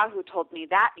 co-founder of Yahoo, told me,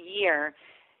 that year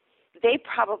they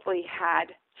probably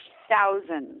had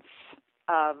thousands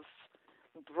of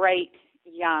bright,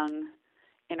 young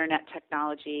internet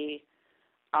technology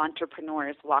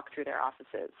entrepreneurs walk through their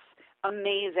offices.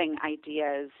 Amazing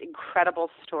ideas, incredible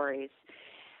stories.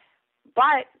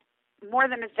 But more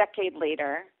than a decade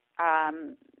later,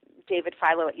 David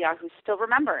Filo at Yahoo still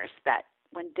remembers that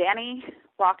when Danny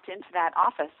walked into that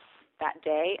office that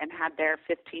day and had their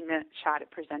 15-minute shot at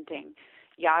presenting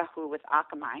Yahoo with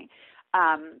Akamai,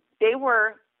 they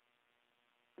were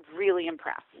really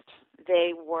impressed.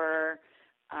 They were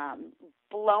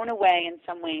blown away in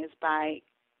some ways by,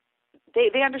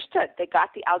 they understood. They got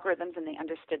the algorithms and they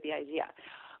understood the idea.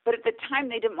 But at the time,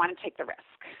 they didn't want to take the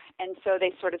risk. And so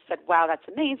they sort of said, wow, that's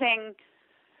amazing.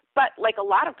 But like a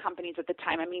lot of companies at the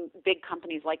time, I mean, big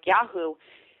companies like Yahoo,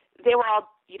 they were all,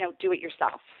 do it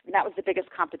yourself. And that was the biggest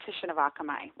competition of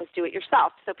Akamai, was do it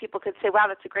yourself. So people could say, wow,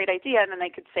 that's a great idea. And then they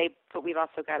could say, but we've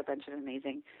also got a bunch of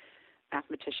amazing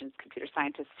mathematicians, computer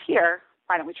scientists here.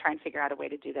 Why don't we try and figure out a way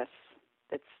to do this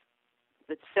that's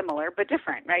similar but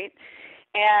different, right?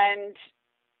 And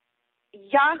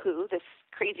Yahoo, this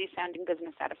crazy-sounding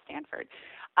business out of Stanford,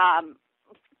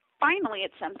 finally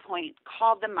at some point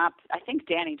called them up. I think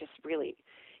Danny just really,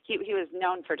 he was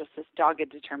known for just this dogged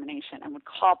determination and would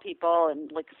call people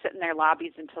and like sit in their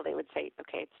lobbies until they would say,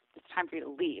 okay, it's time for you to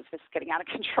leave. This is getting out of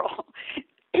control.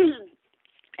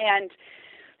 And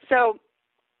so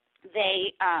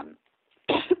they,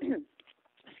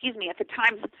 excuse me, at the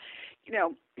time,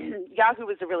 Yahoo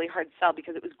was a really hard sell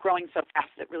because it was growing so fast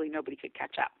that really nobody could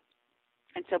catch up.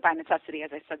 And so by necessity,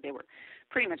 as I said, they were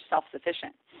pretty much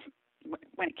self-sufficient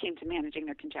when it came to managing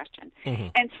their congestion. Mm-hmm.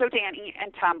 And so Danny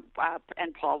and Tom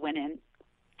and Paul went in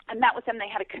and met with them. They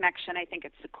had a connection. I think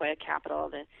it's Sequoia Capital,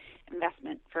 the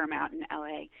investment firm out in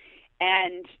L.A.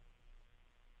 And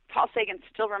Paul Sagan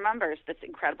still remembers this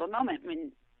incredible moment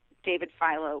when David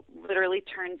Filo literally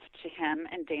turns to him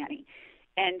and Danny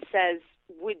and says,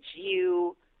 would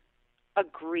you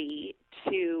agree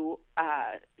to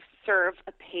serve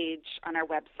a page on our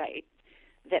website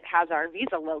that has our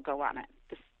Visa logo on it,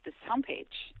 this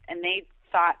homepage? And they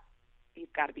thought,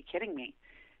 you've got to be kidding me.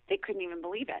 They couldn't even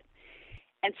believe it.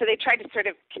 And so they tried to sort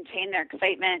of contain their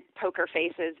excitement, poker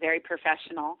faces, very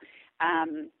professional.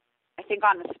 I think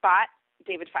on the spot,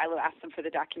 David Filo asked them for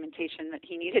the documentation that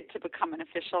he needed to become an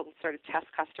official sort of test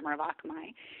customer of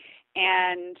Akamai.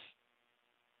 And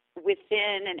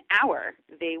within an hour,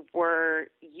 they were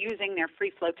using their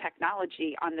free flow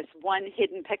technology on this one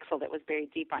hidden pixel that was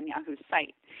buried deep on Yahoo's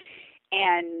site.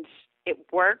 And it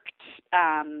worked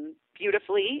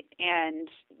beautifully, and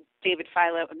David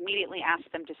Filo immediately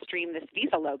asked them to stream this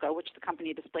Visa logo, which the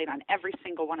company displayed on every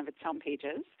single one of its home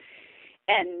pages.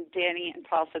 And Danny and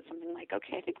Paul said something like,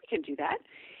 okay, I think we can do that.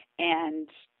 And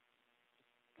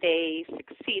they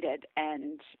succeeded,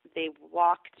 and they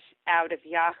walked out of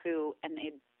Yahoo, and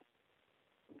they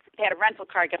had a rental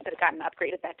car, I guess, that had gotten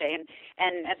upgraded that day.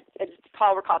 And as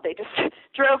Paul recalled, they just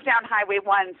drove down Highway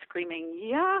 1 screaming,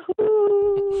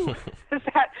 Yahoo!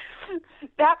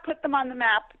 that put them on the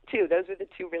map, too. Those were the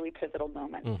two really pivotal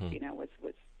moments,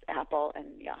 was Apple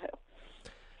and Yahoo.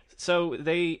 So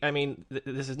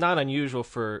this is not unusual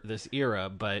for this era,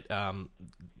 but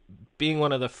being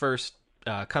one of the first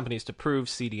companies to prove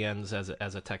CDNs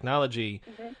as a technology,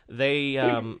 mm-hmm.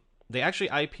 they actually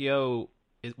IPO.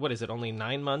 What is it? Only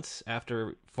 9 months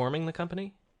after forming the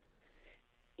company?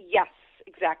 Yes,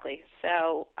 exactly.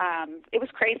 So it was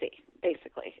crazy.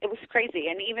 Basically, it was crazy,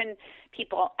 and even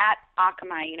people at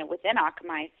Akamai, within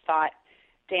Akamai, thought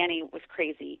Danny was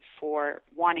crazy for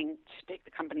wanting to take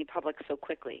the company public so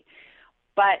quickly.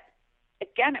 But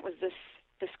again, it was this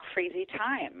crazy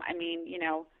time. I mean,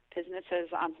 business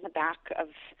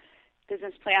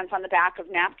plans on the back of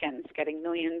napkins, getting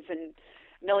millions and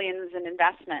millions in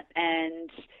investment,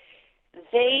 and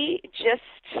they just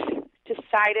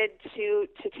decided to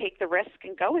take the risk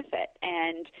and go with it.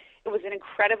 And it was an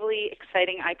incredibly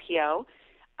exciting IPO,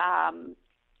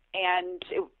 and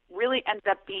it really ended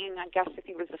up being, I think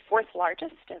it was the fourth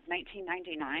largest of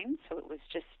 1999, so it was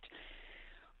just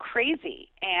crazy.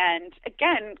 And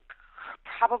again,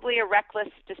 probably a reckless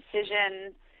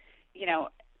decision,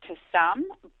 to some,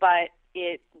 but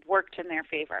it worked in their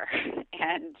favor.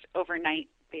 And overnight,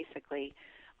 basically,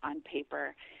 on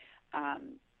paper,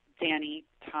 Danny,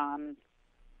 Tom,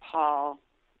 Paul,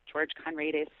 George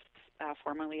Conrades,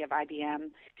 formerly of IBM,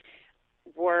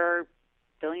 were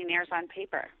billionaires on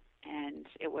paper. And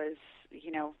it was,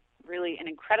 really an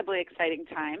incredibly exciting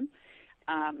time.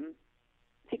 I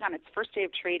think on its first day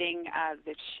of trading,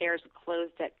 the shares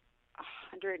closed at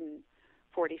 $145,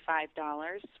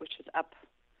 which is up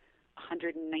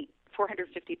 458%.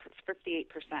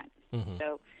 Mm-hmm.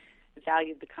 So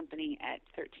valued the company at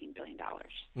 $13 billion.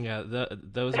 Yeah,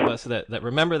 those of us that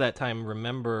remember that time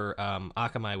remember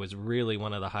Akamai was really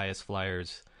one of the highest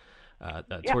flyers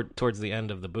towards the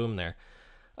end of the boom there.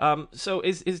 So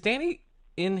is Danny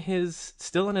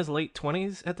still in his late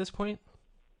 20s at this point?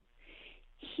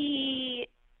 He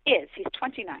is. He's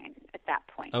 29 at that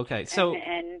point. Okay, so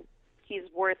and he's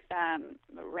worth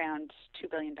around $2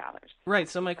 billion. Right.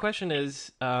 So my question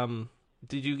is,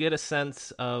 did you get a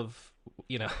sense of,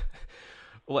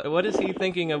 what is he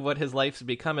thinking of what his life's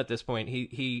become at this point?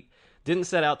 He didn't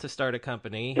set out to start a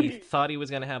company. He thought he was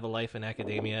going to have a life in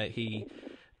academia. He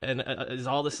is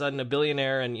all of a sudden a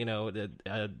billionaire and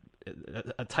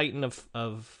a titan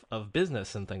of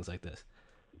business and things like this.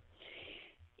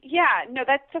 Yeah, no,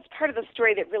 that's part of the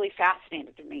story that really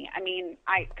fascinated me. I mean,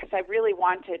 because I really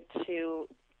wanted to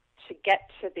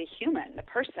get to the human, the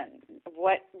person.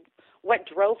 What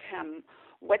drove him?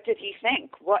 What did he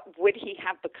think? What would he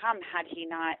have become had he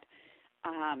not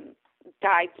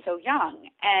died so young?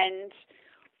 And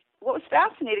what was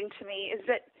fascinating to me is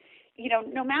that,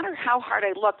 no matter how hard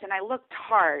I looked, and I looked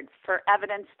hard for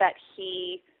evidence that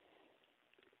he,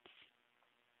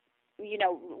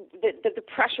 the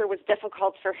pressure was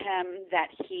difficult for him, that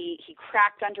he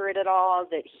cracked under it at all,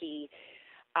 that he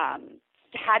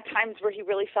had times where he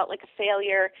really felt like a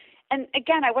failure. And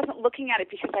again, I wasn't looking at it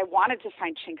because I wanted to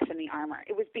find chinks in the armor.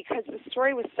 It was because the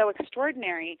story was so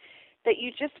extraordinary that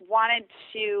you just wanted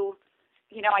to,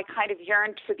 I kind of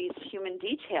yearned for these human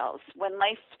details. When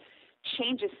life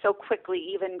changes so quickly,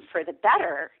 even for the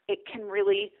better, it can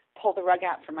really pull the rug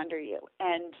out from under you.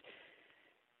 And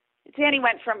Danny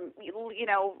went from,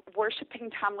 worshiping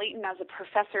Tom Leighton as a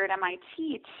professor at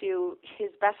MIT to his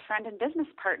best friend and business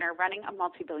partner running a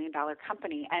multi-billion-dollar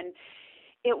company. And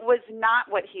it was not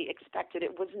what he expected.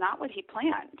 It was not what he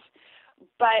planned.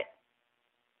 But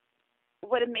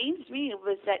what amazed me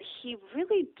was that he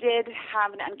really did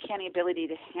have an uncanny ability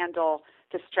to handle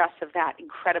the stress of that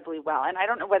incredibly well. And I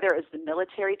don't know whether it was the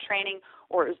military training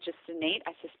or it was just innate.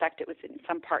 I suspect it was in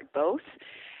some part both.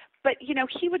 But,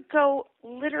 he would go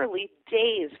literally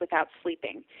days without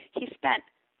sleeping. He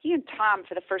and Tom,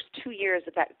 for the first 2 years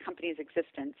of that company's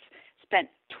existence, spent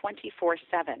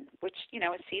 24/7, which, a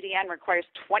CDN requires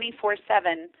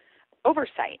 24/7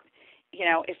 oversight.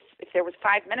 If there was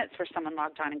 5 minutes where someone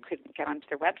logged on and couldn't get onto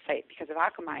their website because of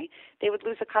Akamai, they would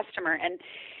lose a customer. And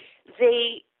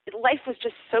life was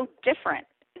just so different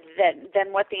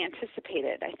than what they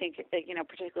anticipated, I think,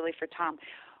 particularly for Tom.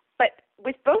 But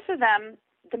with both of them,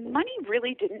 the money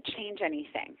really didn't change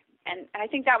anything. And I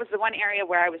think that was the one area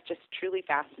where I was just truly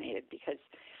fascinated, because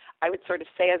I would sort of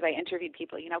say as I interviewed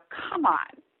people, come on,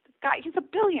 guy, he's a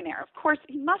billionaire. Of course,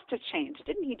 he must have changed.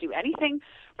 Didn't he do anything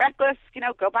reckless,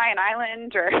 go buy an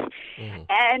island or,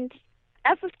 And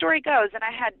as the story goes, and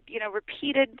I had,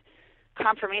 repeated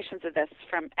confirmations of this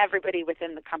from everybody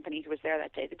within the company who was there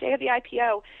that day. The day of the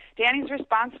IPO, Danny's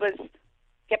response was,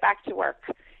 get back to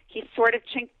work. He sort of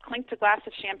clinked a glass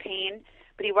of champagne,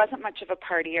 but he wasn't much of a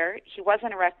partier. He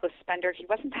wasn't a reckless spender. He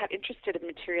wasn't that interested in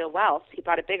material wealth. He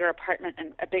bought a bigger apartment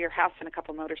and a bigger house and a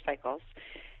couple motorcycles,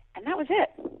 and that was it.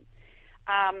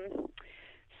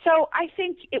 So I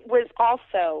think it was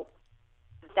also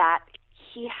that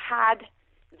he had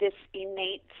this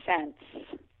innate sense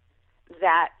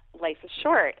that life is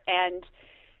short, and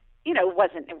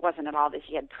it wasn't at all that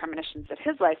he had premonitions that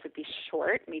his life would be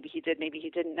short. Maybe he did, maybe he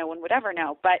didn't. No one would ever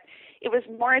know. But it was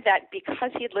more that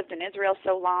because he had lived in Israel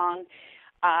so long,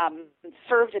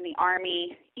 served in the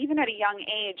army, even at a young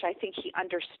age, I think he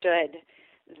understood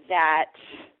that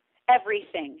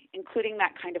everything, including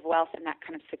that kind of wealth and that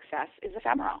kind of success, is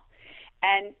ephemeral.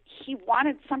 And he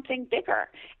wanted something bigger.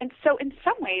 And so in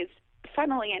some ways,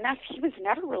 funnily enough, he was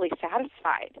never really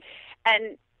satisfied.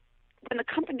 And when the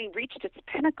company reached its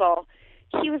pinnacle,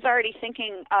 he was already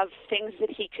thinking of things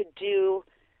that he could do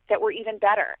that were even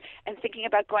better, and thinking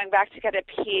about going back to get a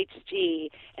PhD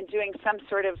and doing some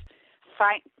sort of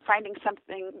finding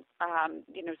something,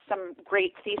 some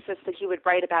great thesis that he would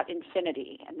write about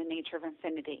infinity and the nature of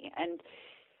infinity. And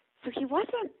so he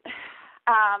wasn't,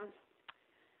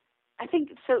 I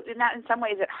think, so in some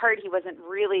ways at heart, he wasn't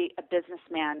really a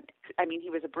businessman. I mean,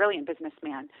 he was a brilliant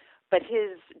businessman, but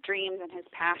his dreams and his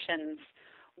passions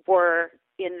were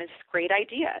in this great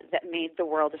idea that made the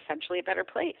world essentially a better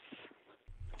place.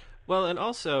 Well, and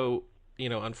also,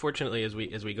 unfortunately, as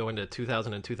we go into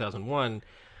 2000 and 2001,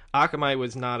 Akamai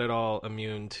was not at all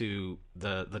immune to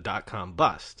the .com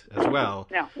bust as well.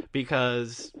 No.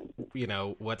 Because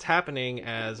what's happening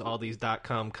as all these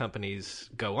 .com companies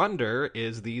go under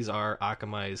is these are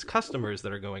Akamai's customers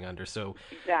that are going under. So,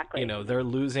 exactly. They're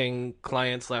losing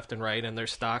clients left and right, and their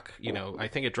stock, I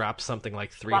think it dropped something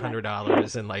like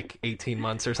 $300 in like 18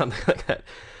 months or something like that.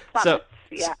 Plummets,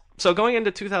 yeah. So going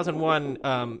into 2001,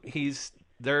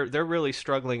 they're really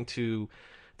struggling to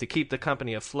keep the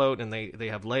company afloat, and they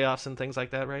have layoffs and things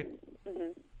like that, right?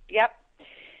 Mm-hmm. Yep.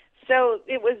 So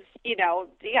it was,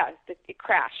 it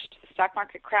crashed. The stock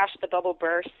market crashed. The bubble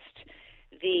burst.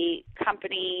 The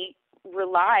company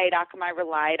Akamai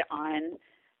relied on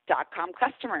 .com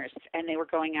customers, and they were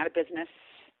going out of business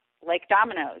like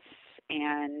dominoes.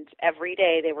 And every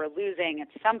day they were losing, at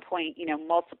some point,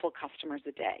 multiple customers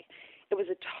a day. It was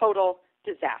a total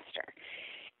disaster.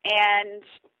 And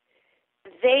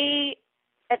they,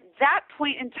 at that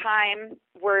point in time,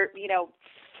 were,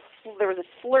 there was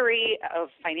a flurry of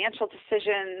financial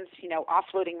decisions,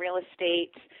 offloading real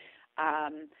estate.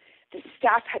 The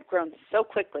staff had grown so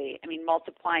quickly,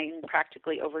 multiplying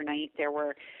practically overnight. There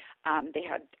were, they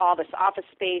had all this office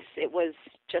space. It was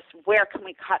just, where can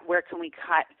we cut? Where can we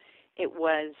cut? It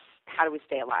was, how do we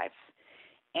stay alive?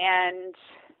 And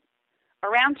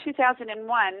around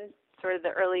 2001, sort of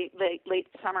the late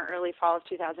summer, early fall of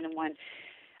 2001,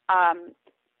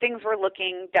 things were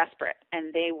looking desperate,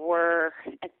 and they were,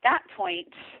 at that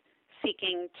point,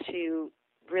 seeking to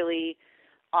really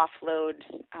offload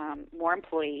more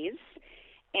employees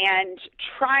and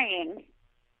trying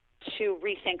to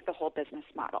rethink the whole business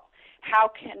model. How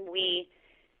can we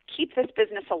keep this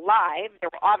business alive? There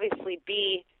will obviously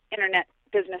be internet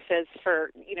businesses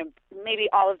for, maybe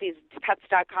all of these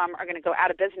pets.com are going to go out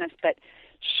of business, but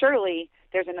surely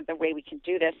there's another way we can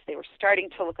do this. They were starting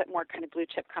to look at more kind of blue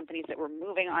chip companies that were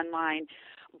moving online,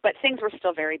 but things were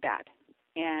still very bad.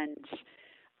 And,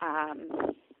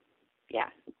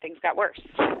 things got worse.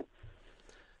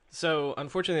 So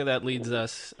unfortunately that leads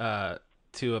us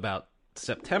to about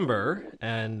September,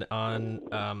 and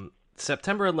on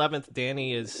September 11th,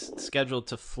 Danny is scheduled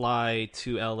to fly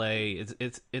to LA.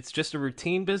 It's just a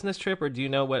routine business trip, or do you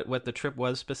know what the trip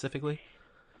was specifically?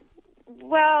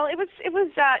 Well, it was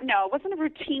no, it wasn't a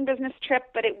routine business trip,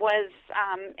 but it was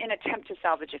an attempt to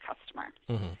salvage a customer.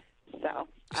 Mm-hmm.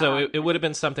 So it would have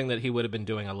been something that he would have been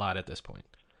doing a lot at this point.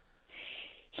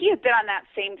 He had been on that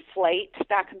same flight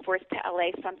back and forth to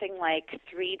LA something like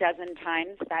 36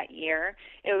 times that year.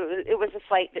 It was a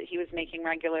flight that he was making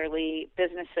regularly.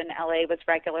 Business in LA was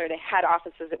regular. They had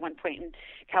offices at one point in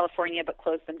California, but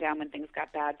closed them down when things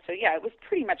got bad. So yeah, it was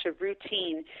pretty much a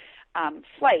routine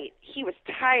flight. He was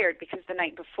tired because the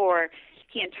night before,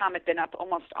 he and Tom had been up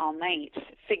almost all night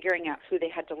figuring out who they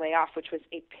had to lay off, which was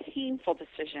a painful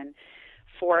decision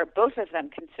for both of them,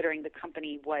 considering the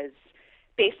company was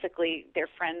basically their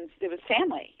friends. It was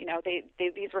family.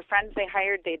 These were friends they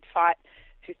hired. They'd fought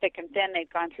through thick and thin.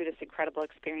 They'd gone through this incredible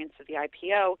experience of the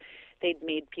IPO. They'd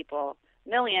made people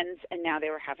millions, and now they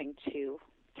were having to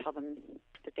tell them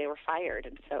that they were fired.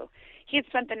 And so he had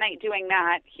spent the night doing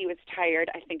that. He was tired.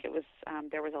 I think it was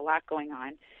there was a lot going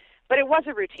on, but it was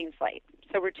a routine flight.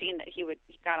 So routine that he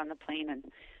got on the plane and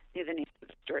knew the names of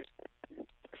the stores,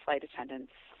 flight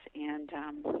attendants, and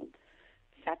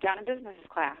sat down in business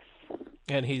class.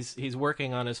 And he's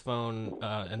working on his phone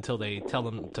until they tell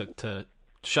him to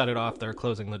shut it off. They're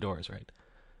closing the doors, right?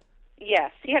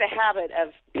 Yes, he had a habit of,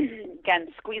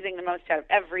 again, squeezing the most out of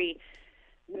every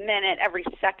minute, every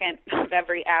second of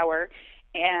every hour.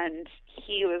 And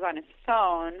he was on his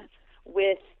phone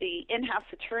with the in-house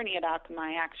attorney at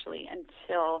Akamai, actually,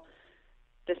 until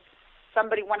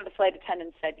one of the flight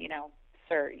attendants said,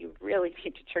 sir, you really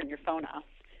need to turn your phone off.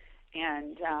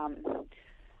 And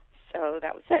so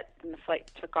that was it. And the flight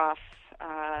took off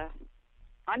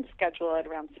on schedule at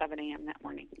around 7 a.m. that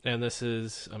morning. And this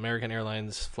is American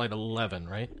Airlines Flight 11,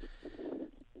 right?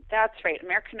 That's right.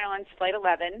 American Airlines Flight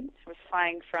 11 was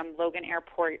flying from Logan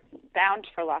Airport bound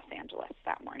for Los Angeles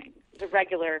that morning. The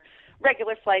regular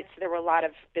flight, so there were a lot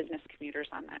of business commuters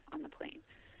on the plane.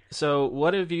 So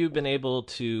what have you been able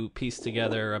to piece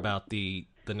together about the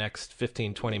next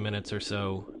 15, 20 minutes or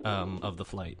so of the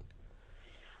flight?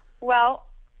 Well,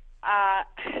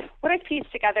 what I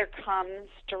pieced together comes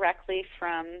directly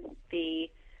from the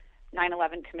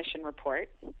 9/11 Commission report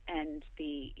and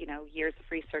the years of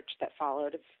research that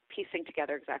followed, of piecing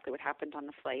together exactly what happened on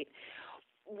the flight.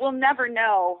 We'll never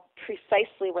know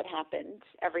precisely what happened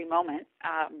every moment.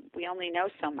 We only know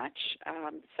so much.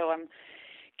 So I'm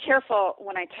careful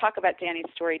when I talk about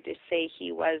Danny's story to say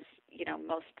he was,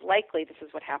 most likely this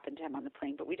is what happened to him on the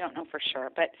plane, but we don't know for sure.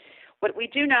 But what we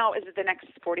do know is that the next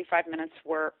 45 minutes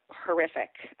were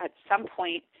horrific. At some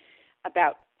point,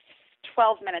 about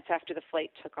 12 minutes after the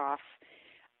flight took off,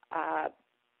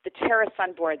 the terrorists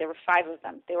on board, there were 5 of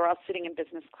them. They were all sitting in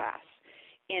business class.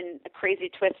 In a crazy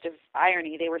twist of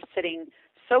irony, they were sitting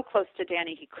so close to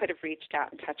Danny he could have reached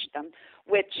out and touched them,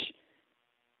 which,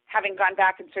 having gone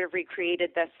back and sort of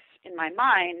recreated this in my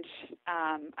mind,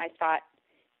 I thought,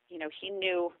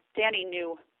 Danny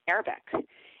knew Arabic,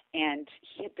 and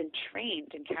he had been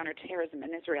trained in counterterrorism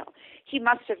in Israel. He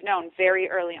must have known very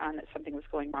early on that something was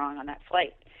going wrong on that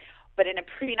flight. But in a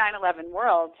pre-9/11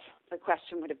 world, the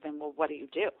question would have been, well, what do you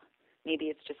do? Maybe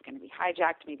it's just going to be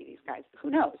hijacked. Maybe these guys, who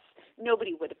knows?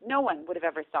 No one would have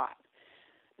ever thought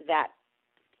that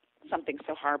something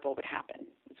so horrible would happen.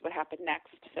 It's what happened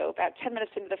next. So about 10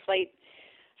 minutes into the flight,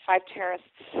 5 terrorists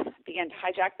began to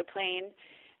hijack the plane.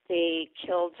 They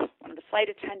killed one of the flight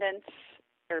attendants,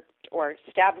 or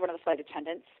stabbed one of the flight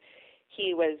attendants.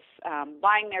 He was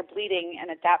lying there bleeding,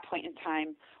 and at that point in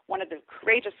time, one of the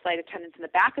courageous flight attendants in the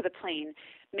back of the plane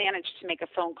managed to make a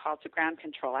phone call to ground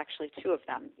control, actually 2 of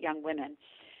them, young women,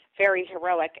 very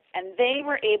heroic. And they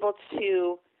were able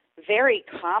to very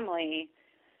calmly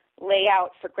lay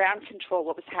out for ground control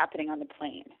what was happening on the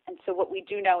plane. And so what we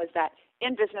do know is that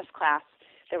in business class,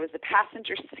 there was a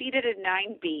passenger seated in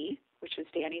 9B, which was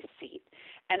Danny's seat.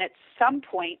 And at some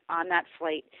point on that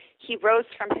flight, he rose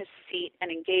from his seat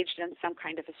and engaged in some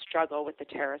kind of a struggle with the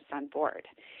terrorists on board.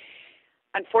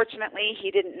 Unfortunately, he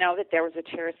didn't know that there was a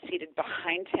terrorist seated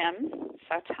behind him,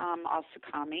 Satam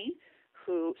al-Sakami,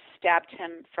 who stabbed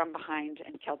him from behind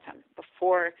and killed him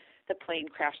before the plane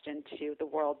crashed into the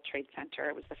World Trade Center.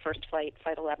 It was the first flight,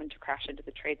 Flight 11, to crash into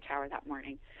the Trade Tower that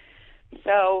morning.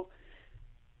 So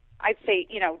I'd say,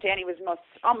 Danny was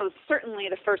almost certainly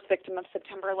the first victim of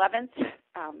September 11th.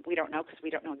 We don't know because we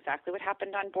don't know exactly what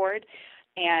happened on board,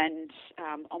 and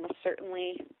almost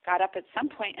certainly got up at some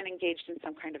point and engaged in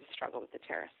some kind of a struggle with the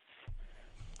terrorists.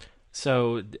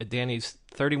 So Danny's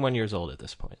 31 years old at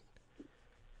this point.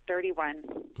 31.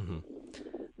 Mm-hmm.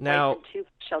 Now, 2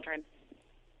 children.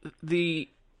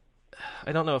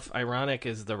 I don't know if ironic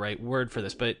is the right word for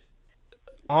this, but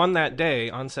on that day,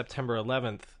 on September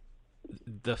 11th,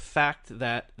 the fact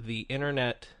that the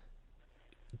internet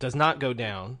does not go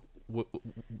down,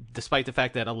 despite the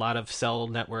fact that a lot of cell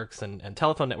networks and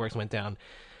telephone networks went down,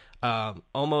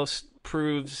 almost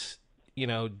proves,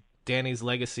 Danny's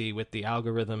legacy with the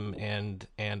algorithm and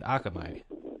Akamai.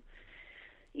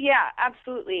 Yeah,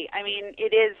 absolutely. I mean,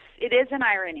 it is an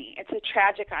irony. It's a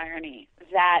tragic irony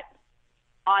that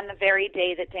on the very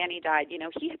day that Danny died,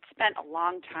 he had spent a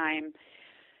long time,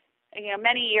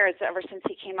 many years ever since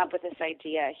he came up with this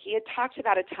idea. He had talked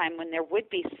about a time when there would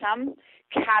be some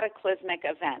cataclysmic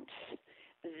event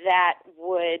that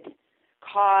would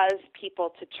cause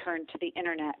people to turn to the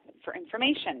internet for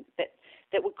information,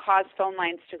 that would cause phone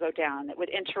lines to go down, that would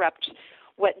interrupt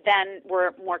what then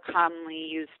were more commonly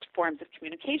used forms of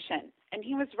communication. And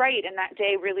he was right, and that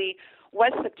day really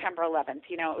was September 11th.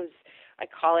 It was, I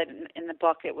call it in the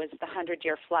book, it was the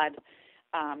 100-year flood,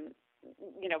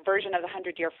 version of the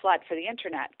 100-year flood for the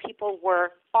internet. People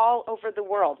were all over the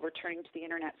world were turning to the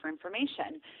internet for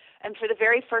information. And for the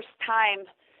very first time,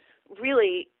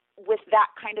 really, with that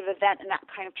kind of event and that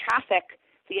kind of traffic,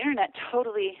 the internet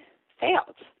totally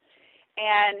failed.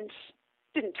 And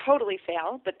didn't totally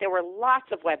fail, but there were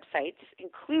lots of websites,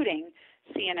 including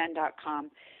CNN.com,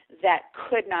 that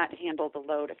could not handle the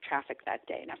load of traffic that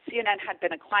day. Now, CNN had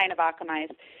been a client of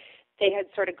Akamai's. They had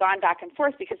sort of gone back and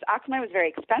forth because Akamai was very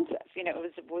expensive. It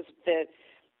was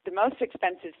the most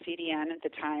expensive CDN at the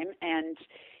time, and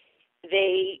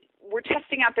they were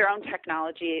testing out their own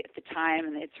technology at the time,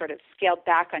 and they'd sort of scaled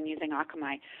back on using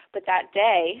Akamai. But that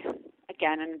day,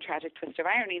 again, in a tragic twist of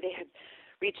irony, they had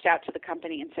reached out to the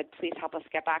company and said, please help us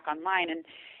get back online.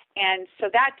 And so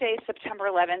that day, September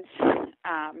 11th,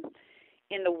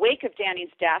 in the wake of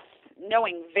Danny's death,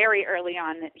 knowing very early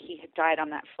on that he had died on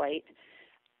that flight,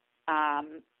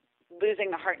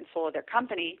 losing the heart and soul of their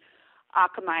company,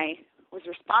 Akamai was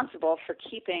responsible for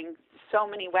keeping so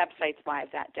many websites live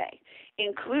that day,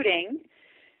 including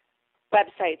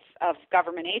websites of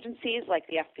government agencies like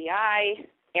the FBI,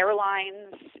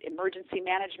 airlines, emergency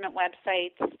management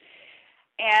websites.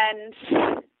 And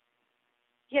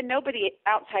nobody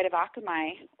outside of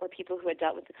Akamai or people who had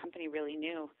dealt with the company really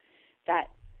knew that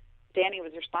Danny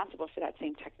was responsible for that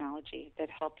same technology that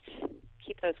helped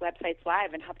keep those websites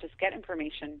live and helped us get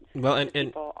information to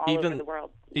people all over the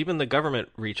world. Even the government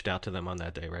reached out to them on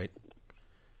that day, right?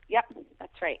 Yep,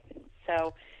 that's right.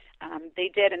 So they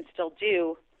did and still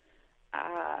do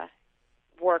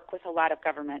work with a lot of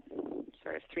government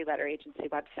sort of 3-letter agency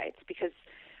websites because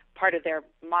part of their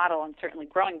model and certainly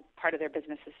growing part of their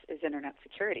business is internet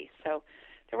security. So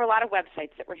there were a lot of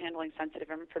websites that were handling sensitive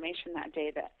information that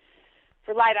day that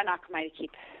relied on Akamai to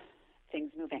keep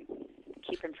things moving,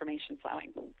 keep information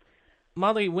flowing.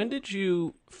 Molly, when did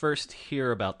you first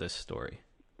hear about this story?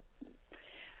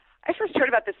 I first heard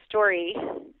about this story,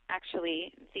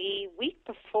 actually, the week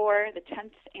before the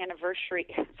 10th anniversary,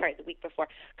 a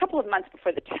couple of months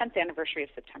before the 10th anniversary of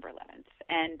September 11th.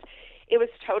 And it was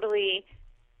totally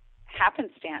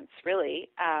happenstance, really,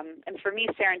 and for me,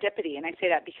 serendipity. And I say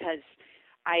that because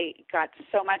I got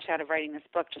so much out of writing this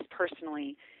book just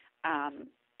personally, and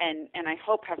I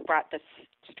hope have brought this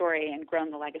story and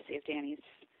grown the legacy of Danny's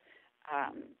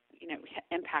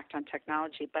impact on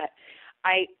technology. But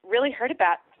I really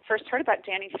first heard about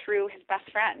Danny through his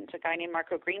best friend, a guy named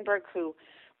Marco Greenberg, who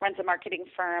runs a marketing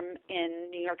firm in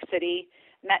New York City,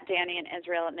 met Danny in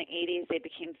Israel in the 80s. They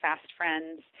became fast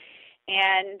friends.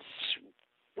 And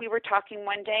we were talking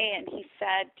one day, and he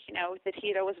said, that he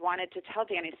had always wanted to tell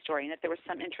Danny's story and that there was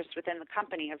some interest within the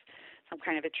company of some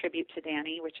kind of a tribute to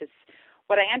Danny, which is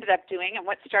what I ended up doing. And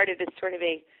what started as sort of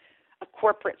a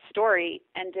corporate story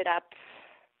ended up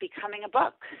becoming a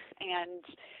book. And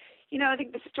I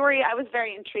think the story, I was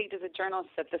very intrigued as a journalist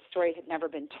that the story had never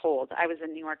been told. I was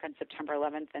in New York on September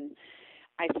 11th, and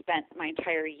I spent my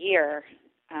entire year,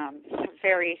 a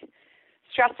very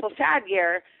stressful, sad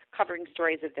year, covering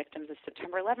stories of victims of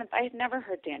September 11th. I had never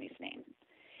heard Danny's name.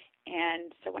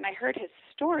 And so when I heard his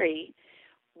story,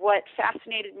 what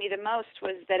fascinated me the most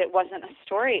was that it wasn't a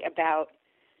story about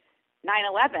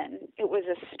 9/11. It was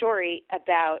a story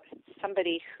about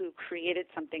somebody who created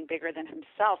something bigger than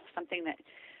himself, something that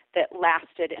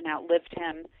lasted and outlived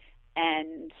him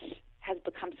and has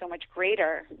become so much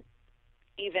greater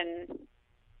even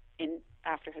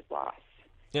after his loss.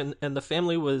 And the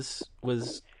family was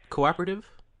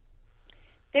cooperative?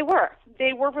 They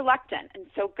were reluctant. And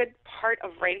so a good part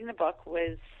of writing the book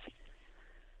was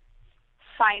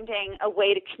finding a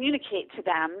way to communicate to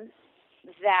them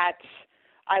that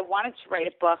I wanted to write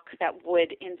a book that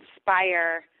would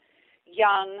inspire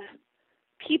young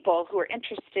people who are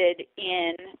interested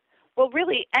in, well,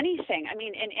 really anything. I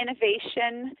mean, in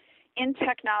innovation, in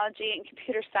technology, in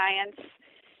computer science,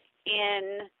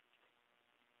 in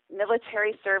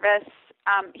military service.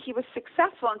 He was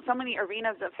successful in so many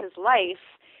arenas of his life.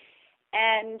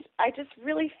 And I just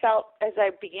really felt, as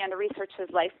I began to research his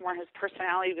life more, his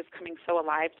personality was coming so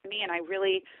alive to me, and I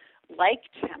really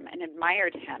liked him and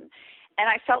admired him. And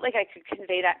I felt like I could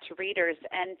convey that to readers.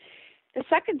 And the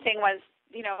second thing was,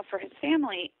 for his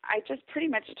family, I just pretty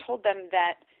much told them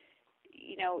that,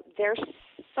 their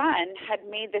son had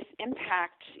made this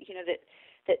impact,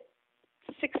 that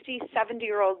 60,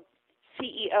 70-year-old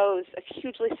CEOs of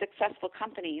hugely successful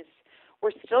companies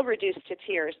were still reduced to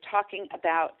tears talking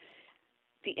about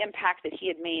the impact that he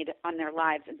had made on their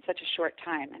lives in such a short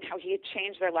time, and how he had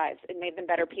changed their lives and made them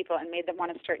better people and made them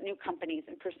want to start new companies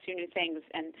and pursue new things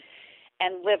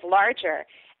and live larger.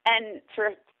 And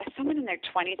for someone in their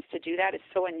 20s to do that is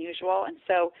so unusual. And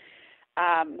so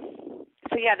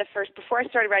before I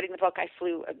started writing the book, I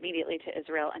flew immediately to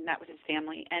Israel and met with his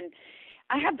family. And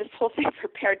I had this whole thing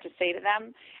prepared to say to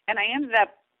them, and I ended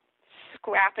up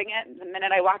scrapping it the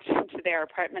minute I walked into their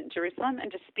apartment in Jerusalem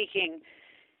and just speaking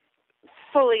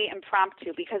fully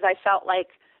impromptu, because I felt like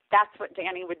that's what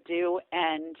Danny would do,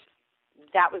 and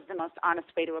that was the most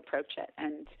honest way to approach it.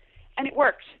 And it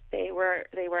worked. They were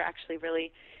actually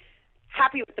really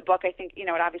happy with the book. I think, it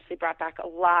obviously brought back a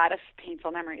lot of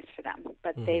painful memories for them,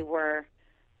 but they were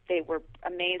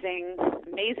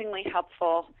amazingly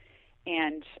helpful,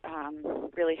 and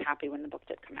really happy when the book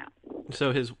did come out.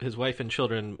 So his wife and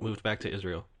children moved back to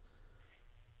Israel?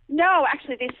 No,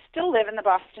 actually, they still live in the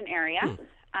Boston area.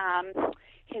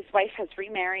 His wife has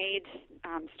remarried,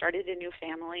 started a new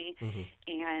family,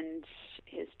 and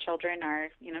his children are,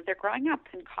 they're growing up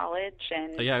in college.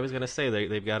 And I was going to say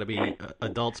they've got to be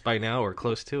adults by now or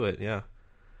close to it. Yeah,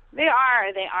 they are.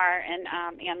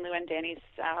 And Lewin, Danny's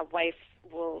wife,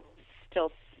 will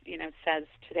still, says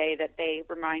today that they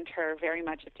remind her very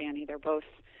much of Danny. They're both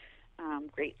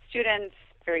great students,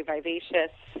 very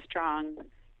vivacious, strong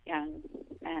young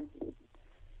men.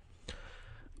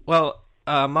 Well,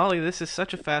 Molly, this is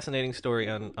such a fascinating story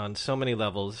on so many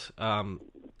levels.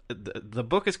 The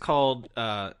book is called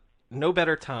No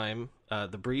Better Time,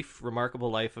 The Brief,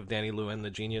 Remarkable Life of Danny Lewin, the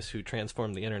Genius Who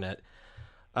Transformed the Internet.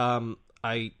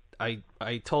 I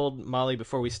told Molly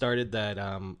before we started that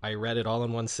I read it all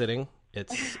in one sitting.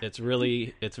 It's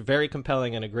very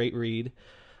compelling and a great read.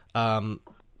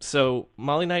 So,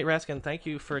 Molly Knight Raskin, thank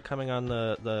you for coming on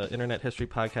the Internet History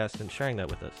Podcast and sharing that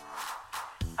with us.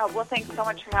 Oh, well, thanks so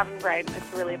much for having me, Brian.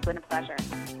 It's really been a pleasure.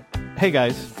 Hey,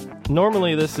 guys.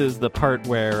 Normally, this is the part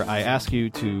where I ask you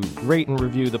to rate and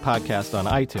review the podcast on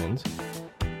iTunes.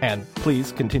 And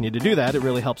please continue to do that. It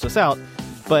really helps us out.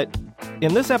 But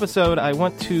In this episode, I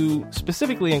want to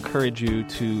specifically encourage you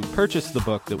to purchase the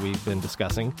book that we've been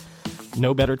discussing,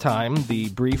 No Better Time, The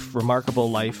Brief, Remarkable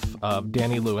Life of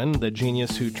Danny Lewin, the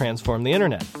genius who transformed the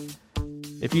internet.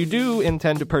 If you do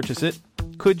intend to purchase it,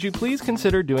 could you please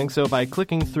consider doing so by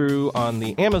clicking through on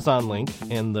the Amazon link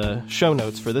in the show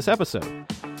notes for this episode?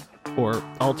 Or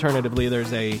alternatively,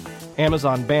 there's a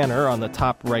Amazon banner on the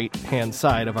top right-hand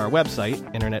side of our website,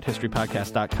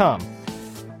 internethistorypodcast.com.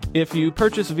 If you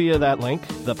purchase via that link,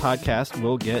 the podcast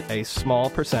will get a small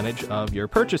percentage of your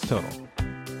purchase total.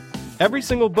 Every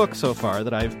single book so far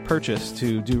that I've purchased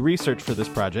to do research for this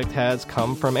project has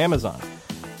come from Amazon.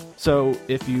 So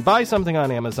if you buy something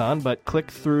on Amazon but click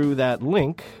through that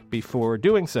link before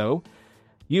doing so,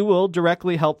 you will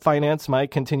directly help finance my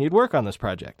continued work on this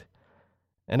project.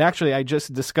 And actually, I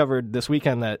just discovered this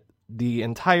weekend that the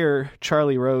entire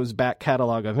Charlie Rose back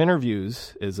catalog of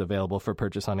interviews is available for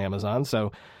purchase on Amazon,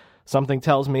 so something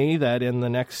tells me that in the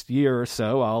next year or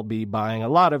so, I'll be buying a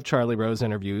lot of Charlie Rose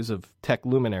interviews of tech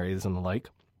luminaries and the like.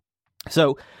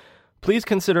 So please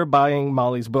consider buying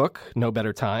Molly's book, No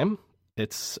Better Time.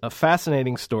 It's a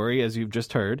fascinating story, as you've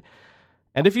just heard.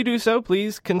 And if you do so,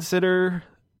 please consider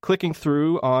clicking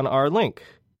through on our link.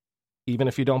 Even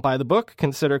if you don't buy the book,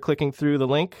 consider clicking through the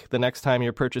link the next time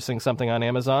you're purchasing something on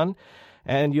Amazon,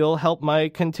 and you'll help my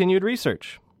continued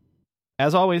research.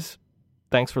 As always,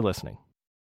 thanks for listening.